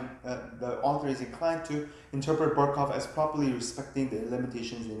 However, the author is inclined to interpret Burkhoff as properly respecting the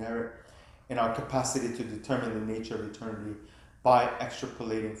limitations inherent in our capacity to determine the nature of eternity by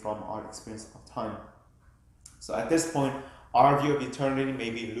extrapolating from our experience of time. So at this point, our view of eternity may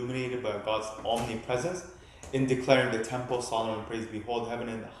be illuminated by God's omnipresence. In declaring the temple, Solomon prays, "Behold, heaven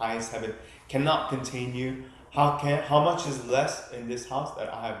and the highest heaven cannot contain you. How much is less in this house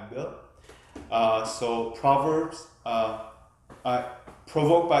that I have built?" So Proverbs,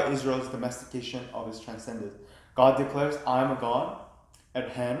 provoked by Israel's domestication of his transcendence, God declares, "I am a God at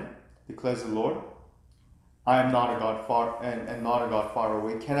hand, declares the Lord. I am not a God far and not a God far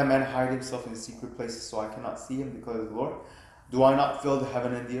away. Can a man hide himself in secret places so I cannot see him, declares the Lord? Do I not fill the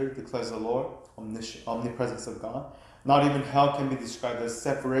heaven and the earth, declares the Lord, omnipresence of God? Not even hell can be described as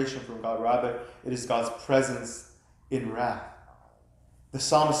separation from God. Rather, it is God's presence in wrath. The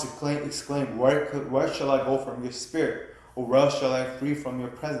psalmist exclaimed, where shall I go from your spirit? Or where shall I flee from your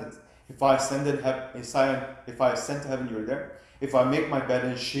presence? If I ascend to heaven, you are there. If I make my bed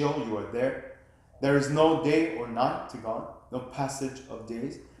in Sheol, you are there. There is no day or night to God, no passage of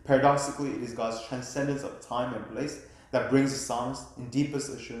days. Paradoxically, it is God's transcendence of time and place that brings the psalmist in deepest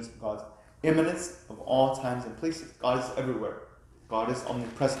assurance of God's immanence of all times and places. God is everywhere. God is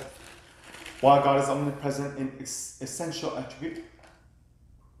omnipresent. While God is omnipresent in essential attribute,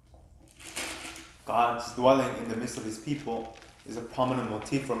 God's dwelling in the midst of his people is a prominent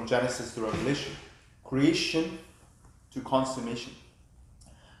motif from Genesis to Revelation, creation to consummation.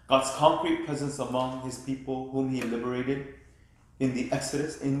 God's concrete presence among his people whom he liberated in the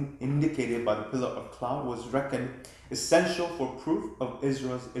Exodus, indicated by the pillar of cloud, was reckoned essential for proof of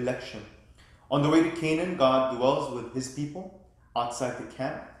Israel's election. On the way to Canaan, God dwells with his people outside the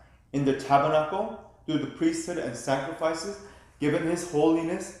camp, in the tabernacle, through the priesthood and sacrifices. Given his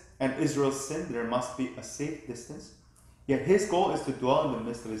holiness and Israel's sin, there must be a safe distance. Yet his goal is to dwell in the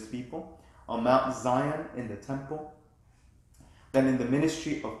midst of his people, on Mount Zion, in the temple. Then in the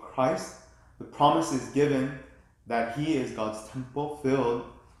ministry of Christ, the promise is given that he is God's temple, filled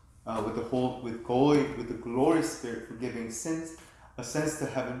with the glorious Spirit, forgiving sins, ascending to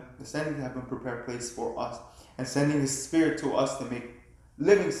heaven, prepare a place for us, and sending his Spirit to us to make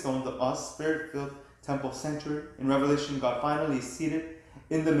living stones of us, Spirit-filled temple sanctuary. In Revelation, God finally is seated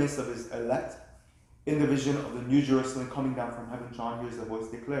in the midst of his elect. In the vision of the New Jerusalem coming down from heaven, John hears the voice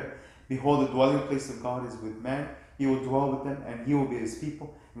declare, behold, the dwelling place of God is with man. He will dwell with them, and he will be his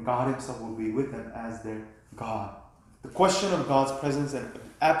people, and God himself will be with them as their God. The question of God's presence and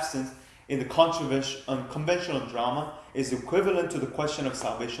absence in the conventional drama is equivalent to the question of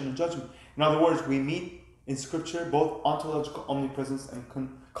salvation and judgment. In other words, we meet in Scripture both ontological omnipresence and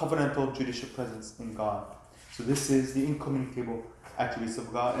covenantal judicial presence in God. So this is the incommunicable attributes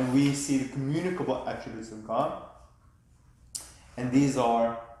of God, and we see the communicable attributes of God. And these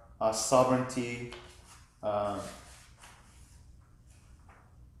are sovereignty,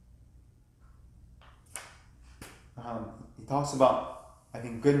 he talks about, I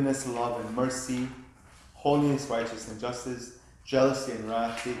think, goodness, love, and mercy, holiness, righteousness, and justice, jealousy, and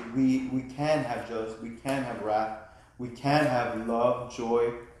wrath. We can have jealousy, we can have wrath, we can have love,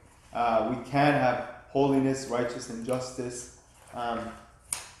 joy, we can have holiness, righteousness, and justice,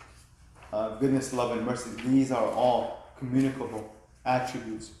 goodness, love, and mercy. These are all communicable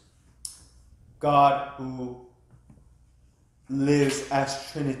attributes. God who lives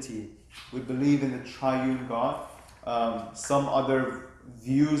as Trinity. We believe in the triune God. Some other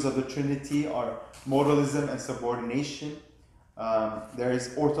views of the Trinity are modalism and subordination. There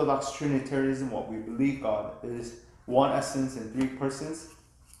is Orthodox Trinitarianism, what we believe God is one essence in three persons.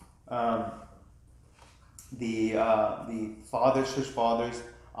 The church fathers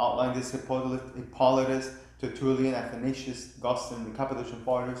outlined this: Hippolytus, Tertullian, Athanasius, Augustine, the Cappadocian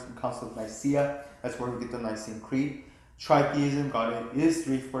Fathers, and Council of Nicaea. That's where we get the Nicene Creed. Tritheism, God is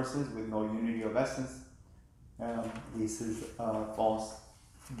three persons with no unity of essence. This is a false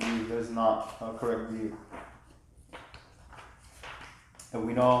view. That is not a correct view. And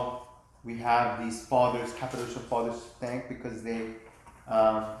we know we have these fathers, Cappadocian Fathers, to thank because they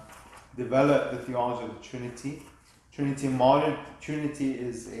developed the theology of the Trinity. Modern Trinity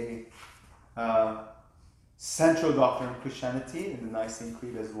is a central doctrine of Christianity in the Nicene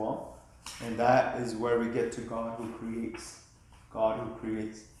Creed as well. And that is where we get to God who creates. God who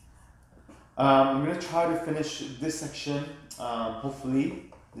creates. I'm going to try to finish this section,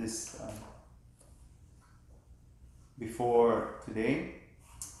 hopefully, before today.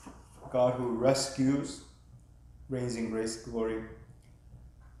 God who rescues, reigns in grace, glory.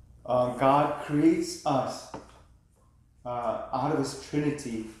 God creates us. Out of his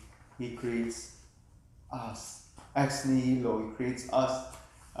Trinity, he creates us. Ex nihilo, he creates us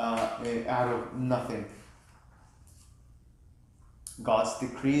out of nothing. God's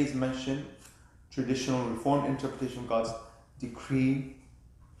decree is mentioned. Traditional Reformed interpretation of God's decree.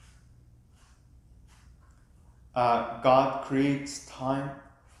 God creates time.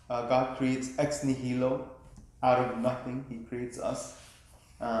 God creates ex nihilo, out of nothing. He creates us.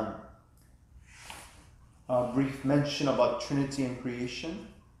 A brief mention about Trinity and creation.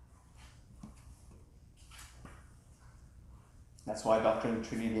 That's why doctrine of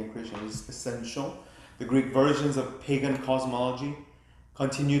Trinity and creation is essential. The Greek versions of pagan cosmology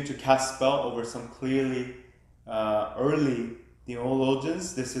continue to cast spell over some clearly early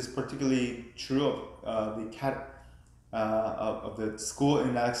theologians. This is particularly true of of the school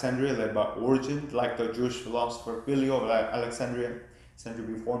in Alexandria led by Origen, like the Jewish philosopher Philo of Alexandria,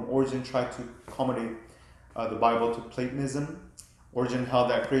 century before. Origen tried to accommodate the Bible to Platonism. Origen held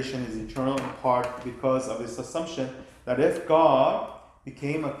that creation is eternal in part because of his assumption that if God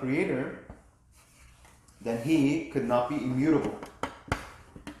became a creator, then he could not be immutable.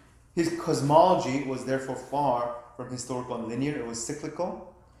 His cosmology was therefore far from historical and linear. It was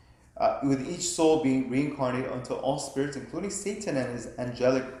cyclical, with each soul being reincarnated until all spirits, including Satan and his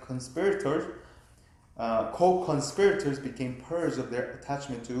angelic conspirators, co-conspirators, became purged of their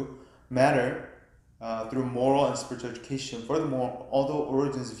attachment to matter through moral and spiritual education. Furthermore, although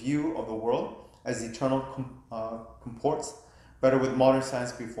Origen's view of the world as eternal comports better with modern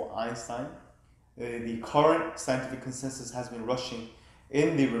science before Einstein, the current scientific consensus has been rushing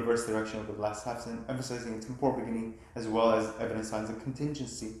in the reverse direction of the last half, emphasizing a temporal beginning as well as evident signs of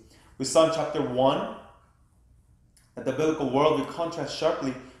contingency. We saw in chapter 1 that the biblical worldview contrasts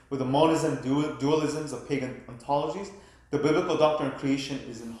sharply with the monism dualisms of pagan ontologies. The biblical doctrine of creation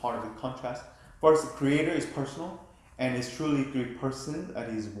is in heart of the contrast. First, the Creator is personal and is truly three persons, that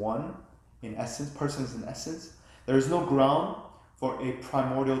is one in essence, persons in essence. There is no ground for a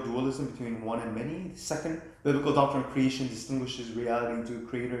primordial dualism between one and many. Second, biblical doctrine of creation distinguishes reality into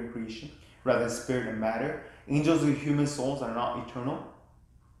creator and creation rather than spirit and matter. Angels with human souls are not eternal.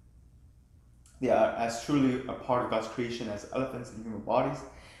 They are as truly a part of God's creation as elephants in human bodies.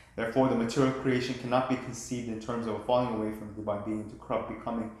 Therefore, the material creation cannot be conceived in terms of falling away from the divine being to corrupt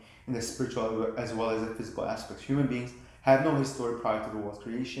becoming in the spiritual as well as the physical aspects. Human beings have no history prior to the world's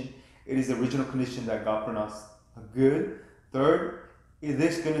creation. It is the original condition that God pronounced good. Third,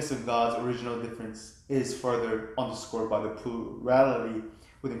 this goodness of God's original difference is further underscored by the plurality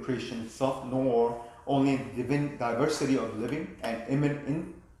within creation itself, nor only the divine diversity of living and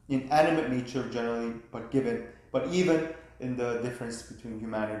inanimate nature generally, but even in the difference between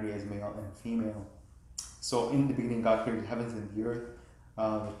humanity as male and female. So in the beginning, God created the heavens and the earth.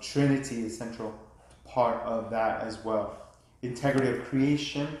 The Trinity is central part of that as well. Integrity of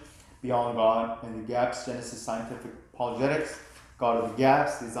creation beyond God and the gaps, Genesis scientific apologetics, God of the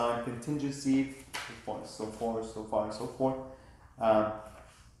gaps, design contingency, so forth.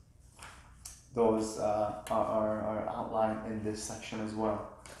 Those are outlined in this section as well.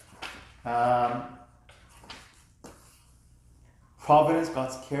 Providence,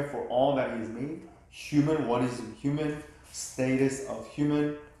 God's care for all that He has made. Human, what is human? Status of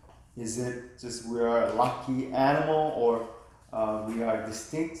human. Is it just we are a lucky animal, or we are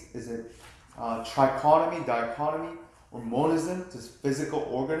distinct? Is it trichotomy, dichotomy, or monism, just physical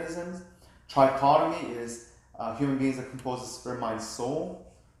organisms? Trichotomy is human beings are composed of spirit, mind, soul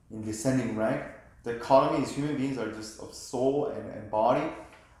in descending rank. Dichotomy is human beings are just of soul and body.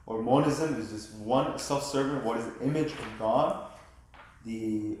 Or monism is just one self-serving, what is the image of God.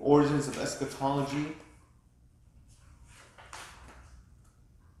 The origins of eschatology.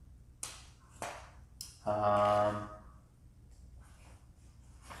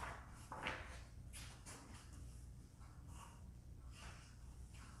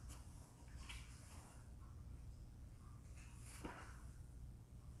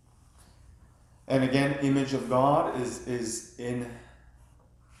 And again, image of God is in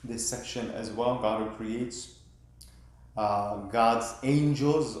this section as well. God who creates. God's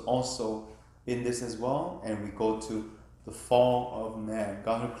angels also in this as well. And we go to the fall of man.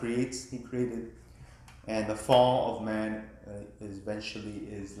 God who creates, He created. And the fall of man eventually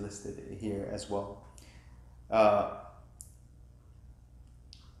is listed here as well.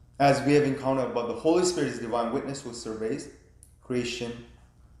 As we have encountered, but the Holy Spirit is divine witness who surveys creation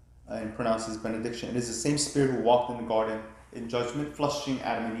and pronounces benediction. It is the same Spirit who walked in the garden in judgment, flushing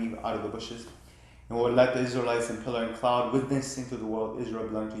Adam and Eve out of the bushes, and who led the Israelites in pillar and cloud, witnessing to the world Israel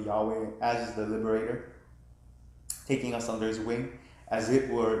belonged to Yahweh as the liberator, taking us under His wing. As it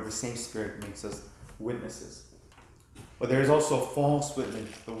were, the same Spirit makes us witnesses. But there is also a false witness,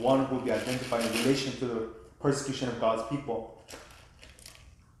 the one who will be identified in relation to the persecution of God's people,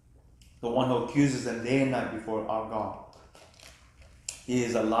 the one who accuses them day and night before our God. He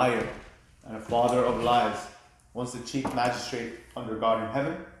is a liar and a father of lies. Once the chief magistrate under God in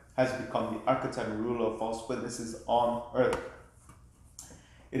heaven, has become the archetype and ruler of false witnesses on earth.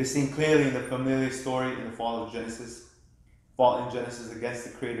 It is seen clearly in the familiar story in the fall in Genesis against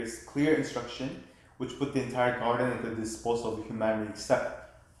the Creator's clear instruction, which put the entire garden at the disposal of humanity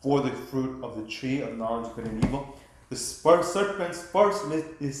except for the fruit of the tree of knowledge of good and evil. The serpents first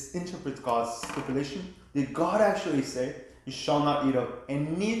misinterprets God's stipulation. Did God actually say, "You shall not eat of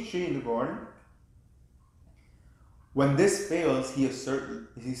any tree in the garden"? When this fails, he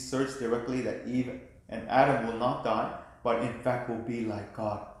asserts directly that Eve and Adam will not die, but in fact will be like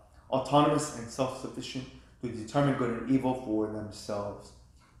God, autonomous and self-sufficient to determine good and evil for themselves.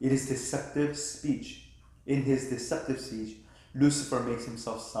 It is deceptive speech. In his deceptive speech, Lucifer makes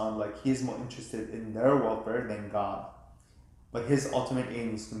himself sound like he is more interested in their welfare than God. But his ultimate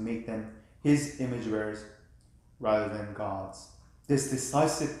aim is to make them his image bearers rather than God's. This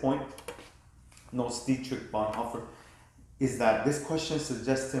decisive point, notes Dietrich Bonhoeffer, is that this question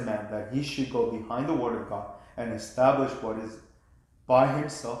suggests to man that he should go behind the Word of God and establish what is by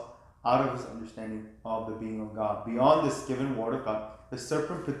himself out of his understanding of the being of God. Beyond this given Word of God, the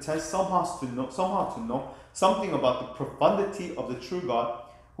serpent pretends somehow to know something about the profundity of the true God,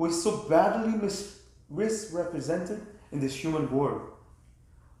 who is so badly misrepresented in this human world.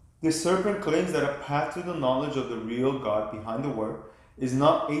 The serpent claims that a path to the knowledge of the real God behind the Word is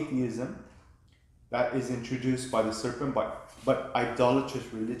not atheism that is introduced by the serpent, but idolatrous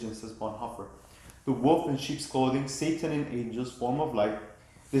religion, says Bonhoeffer. The wolf in sheep's clothing, Satan in angel's form of light,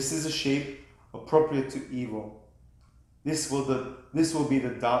 this is a shape appropriate to evil. This will be the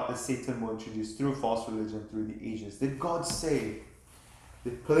doubt that Satan will introduce through false religion through the ages. Did God say?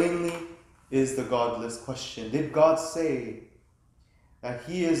 It plainly is the godless question. Did God say that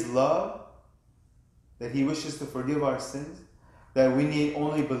He is love, that He wishes to forgive our sins, that we need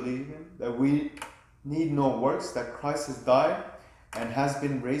only believe Him, that we need no works, that Christ has died and has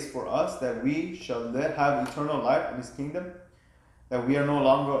been raised for us, that we shall have eternal life in His kingdom, that we are no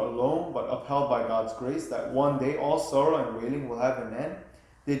longer alone but upheld by God's grace, that one day all sorrow and wailing will have an end?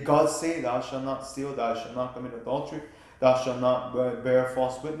 Did God say, thou shalt not steal, thou shalt not commit adultery, thou shalt not bear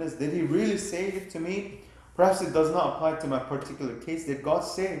false witness? Did He really say it to me? Perhaps it does not apply to my particular case. Did God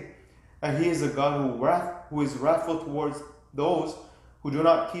say that He is a God who is wrathful towards those who do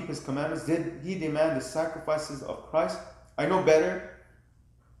not keep His commandments? Did He demand the sacrifices of Christ? I know better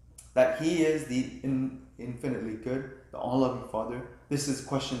that He is the infinitely good, the all-loving Father. This is a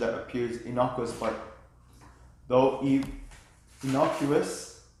question that appears innocuous,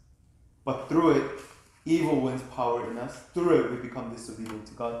 but through it, evil wins power in us. Through it, we become disobedient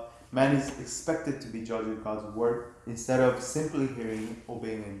to God. Man is expected to be judged with God's word instead of simply hearing it,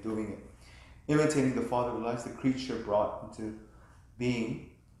 obeying, and doing it. Imitating the Father of lights, the creature brought into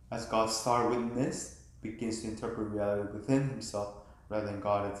being as God's star witness begins to interpret reality within himself rather than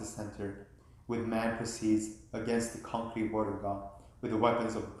God at the center. With man proceeds against the concrete word of God, with the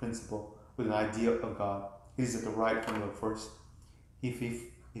weapons of the principle, with an idea of God. He is at the right hand of first. He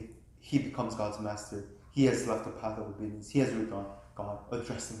becomes God's master. He has left the path of obedience. He has withdrawn God,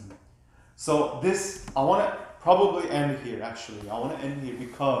 addressing him. So this, I want to probably end here, actually. I want to end here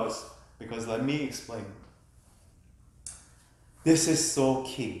because let me explain. This is so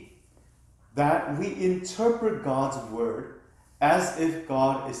key. That we interpret God's word as if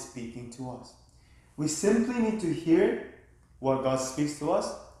God is speaking to us. We simply need to hear what God speaks to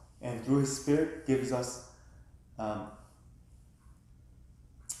us, and through His Spirit gives us,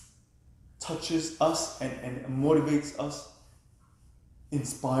 touches us and motivates us,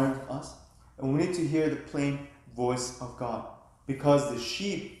 inspires us. And we need to hear the plain voice of God, because the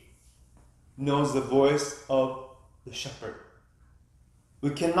sheep knows the voice of the shepherd.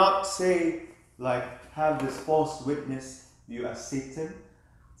 We cannot say, have this false witness view as Satan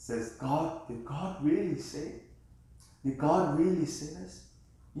says, did God really say? Did God really say this?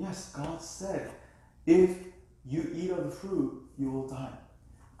 Yes, God said, if you eat of the fruit, you will die.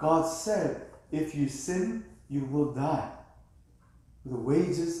 God said, if you sin, you will die. The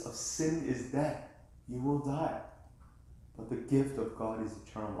wages of sin is death. You will die. But the gift of God is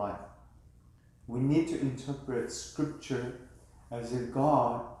eternal life. We need to interpret Scripture as if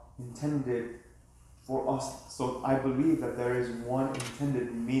God intended for us. So I believe that there is one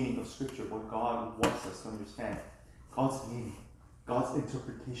intended meaning of Scripture, what God wants us to understand. God's meaning, God's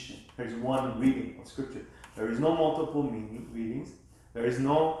interpretation. There's one reading of Scripture. There is no multiple readings. There is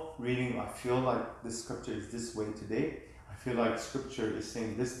no reading, I feel like this Scripture is this way today. I feel like Scripture is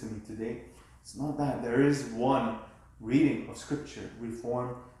saying this to me today. It's not that. There is one reading of Scripture.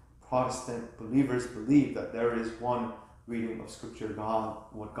 Reformed Protestant believers believe that there is one reading of Scripture,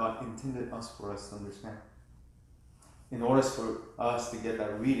 what God intended for us to understand. In order for us to get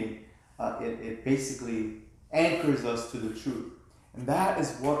that reading, it basically anchors us to the truth. And that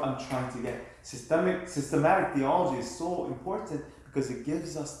is what I'm trying to get. Systematic theology is so important because it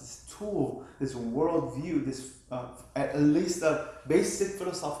gives us this tool, this worldview, this at least a basic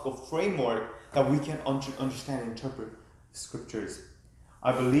philosophical framework that we can understand and interpret Scriptures.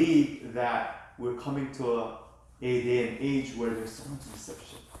 I believe that we're coming to a day and age where there's so much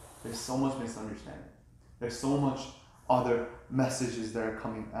deception, there's so much misunderstanding, there's so much other messages that are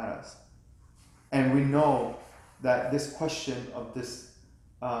coming at us. And we know that this question of this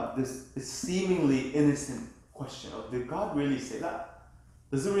seemingly innocent question of, did God really say that?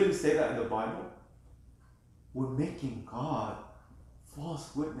 Does it really say that in the Bible? We're making God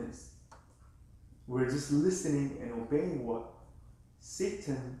false witness. We're just listening and obeying what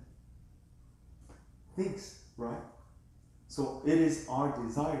Satan thinks, right? So it is our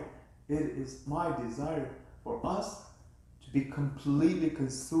desire, it is my desire for us to be completely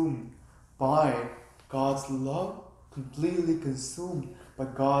consumed by God's love, completely consumed by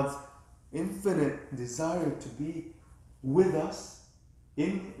God's infinite desire to be with us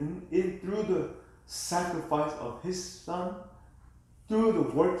in through the sacrifice of His Son, through the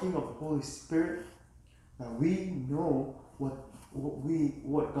working of the Holy Spirit, that we know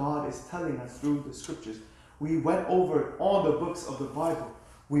what God is telling us through the Scriptures. We went over all the books of the Bible.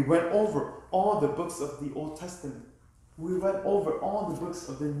 We went over all the books of the Old Testament. We went over all the books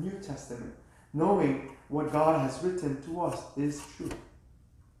of the New Testament, knowing what God has written to us is true.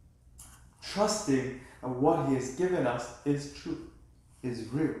 Trusting that what He has given us is true, is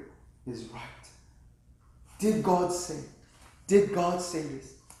real, is right. Did God say? Did God say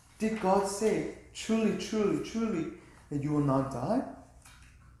this? Did God say, truly, truly, truly, that you will not die?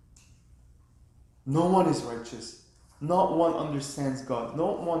 No one is righteous. Not one understands God.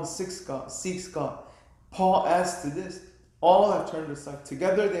 No one seeks God. Paul adds to this, all have turned aside.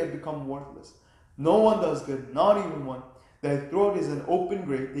 Together they have become worthless. No one does good, not even one. Their throat is an open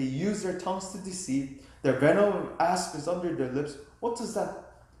grave. They use their tongues to deceive. Their venom of asp is under their lips. What does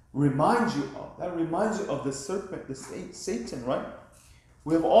that remind you of? That reminds you of the serpent, the Satan, right?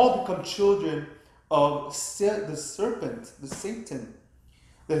 We have all become children of the serpent, the Satan.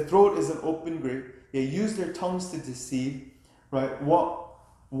 Their throat is an open grave. They use their tongues to deceive, right?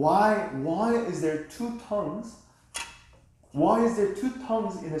 Why is there two tongues? Why is there two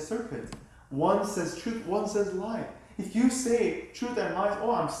tongues in a serpent? One says truth, one says lie. If you say truth and lies,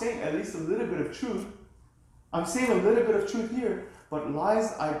 I'm saying at least a little bit of truth. I'm saying a little bit of truth here, but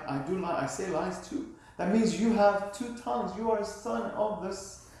lies, I do lie. I say lies too. That means you have two tongues. You are a son of the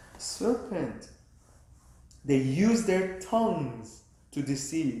serpent. They use their tongues to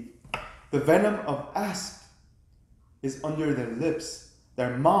deceive. The venom of asp is under their lips.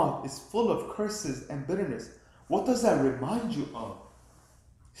 Their mouth is full of curses and bitterness. What does that remind you of?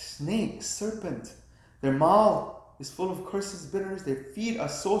 Snake, serpent. Their mouth is full of curses, bitterness. Their feet are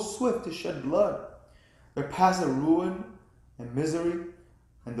so swift to shed blood. Their paths are ruin and misery,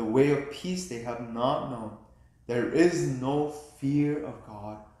 and the way of peace they have not known. There is no fear of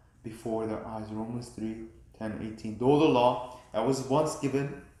God before their eyes. Romans 3:10-18. Though the law that was once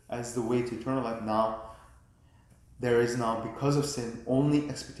given as the way to eternal life, now there is now, because of sin, only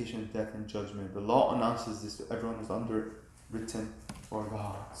expectation of death and judgment. The law announces this to everyone who's underwritten for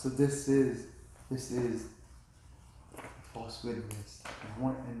God. So this is false witness. I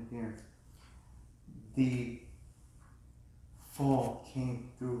want to end here. The fall came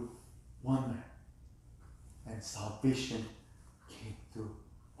through one man, and salvation came through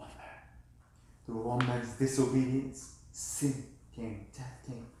one man. Through one man's disobedience, sin came, death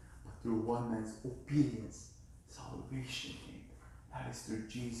came. But through one man's obedience, salvation came. That is through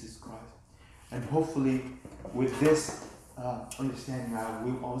Jesus Christ. And hopefully, with this understanding, I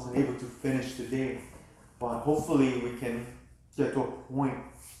wasn't able to finish today, but hopefully we can get to a point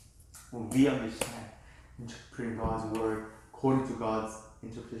when we understand interpreting God's word according to God's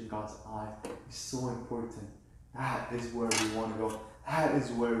interpretation, God's eyes is so important. That is where we want to go. That is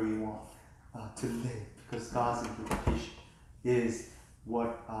where we want to live, because God's interpretation is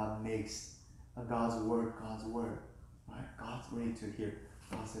what makes God's word, right? We need to hear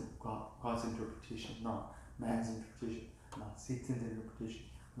God's interpretation, not man's interpretation, not Satan's interpretation,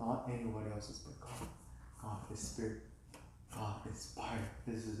 not anyone else's, but God. God is Spirit. God inspired.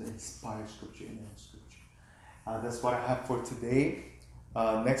 This is an inspired scripture, in scripture. That's what I have for today.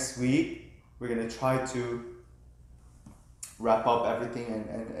 Next week, we're going to try to wrap up everything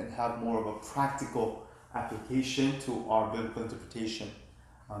and have more of a practical application to our biblical interpretation.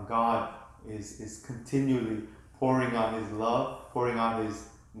 God is continually pouring out His love, pouring out His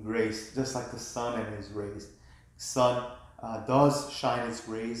grace, just like the sun and His rays. Sun does shine its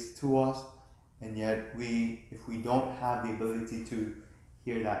rays to us, and yet if we don't have the ability to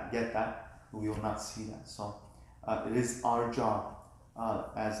hear that, get that, we will not see that. So it is our job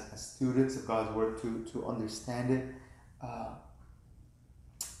as students of God's Word to understand it.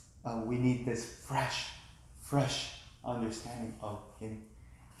 We need this fresh understanding of Him.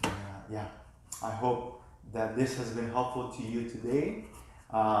 I hope that this has been helpful to you today.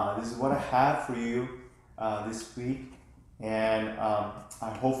 This is what I have for you this week, and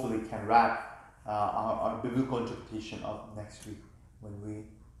I hopefully can wrap our biblical interpretation of next week when we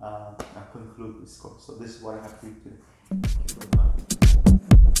conclude this course. So this is what I have for you today. Thank you very much.